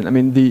limitation. I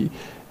mean,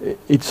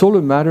 it's all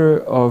a matter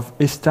of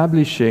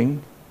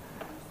establishing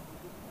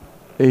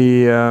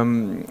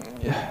the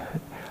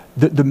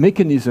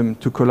mechanism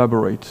to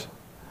collaborate.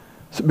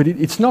 So, but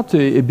it's not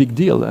a big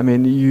deal. I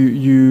mean,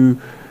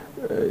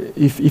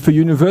 if a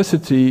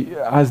university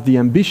has the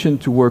ambition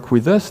to work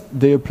with us,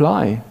 they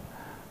apply,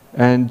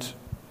 and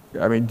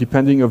I mean,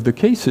 depending of the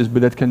cases,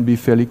 but that can be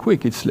fairly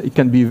quick. It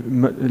can be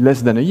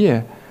less than a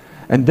year,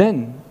 and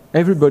then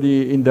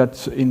everybody in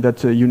that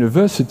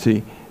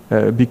university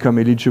become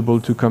eligible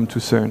to come to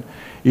CERN.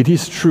 It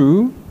is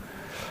true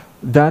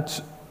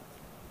that,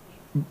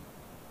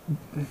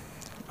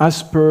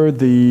 as per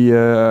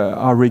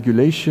our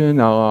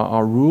regulation,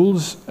 our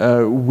rules,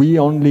 we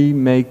only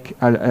make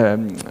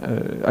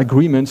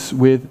agreements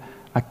with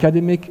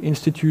academic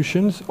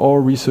institutions or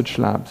research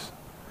labs.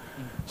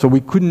 So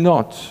we could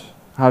not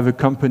have a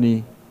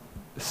company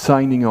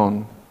signing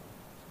on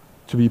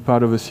to be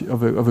part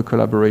of a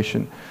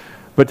collaboration.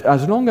 But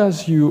as long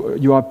as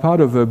you are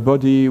part of a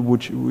body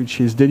which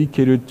is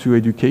dedicated to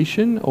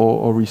education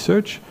or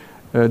research,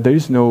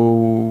 there's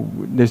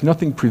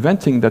nothing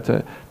preventing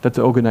that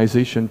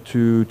organization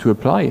to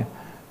apply,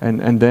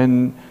 and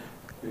then,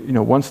 you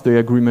know, once the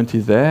agreement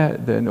is there,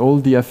 then all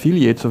the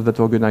affiliates of that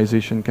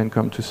organization can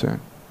come to CERN.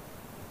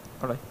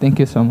 All right. Thank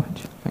you so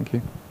much. Thank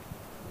you.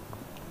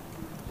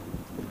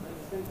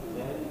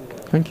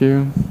 Thank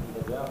you.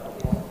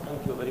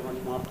 Thank you very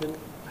much, Martin.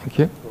 Thank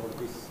you. For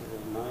this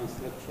nice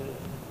lecture,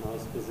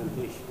 nice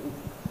presentation.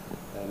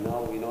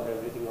 Now we know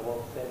everything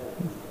about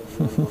CERN.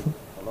 Everyone knows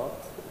a lot.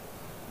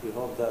 We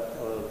hope that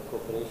our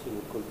cooperation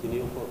will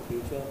continue for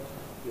future.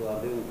 You are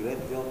doing a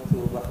great job to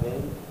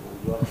Bahrain,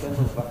 and you are friends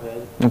of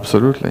Bahrain.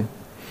 Absolutely.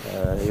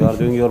 You are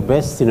doing your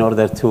best in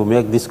order to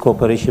make this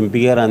cooperation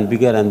bigger and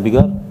bigger and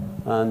bigger.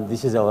 And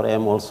this is our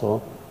aim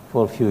also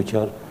for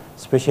future.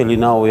 Especially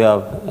now we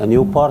have a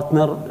new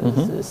partner,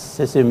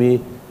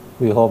 Sesame.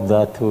 We hope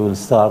that we will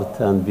start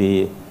and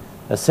be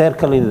a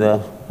circle in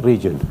the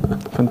region.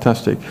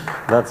 Fantastic.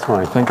 That's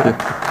fine. Thank you.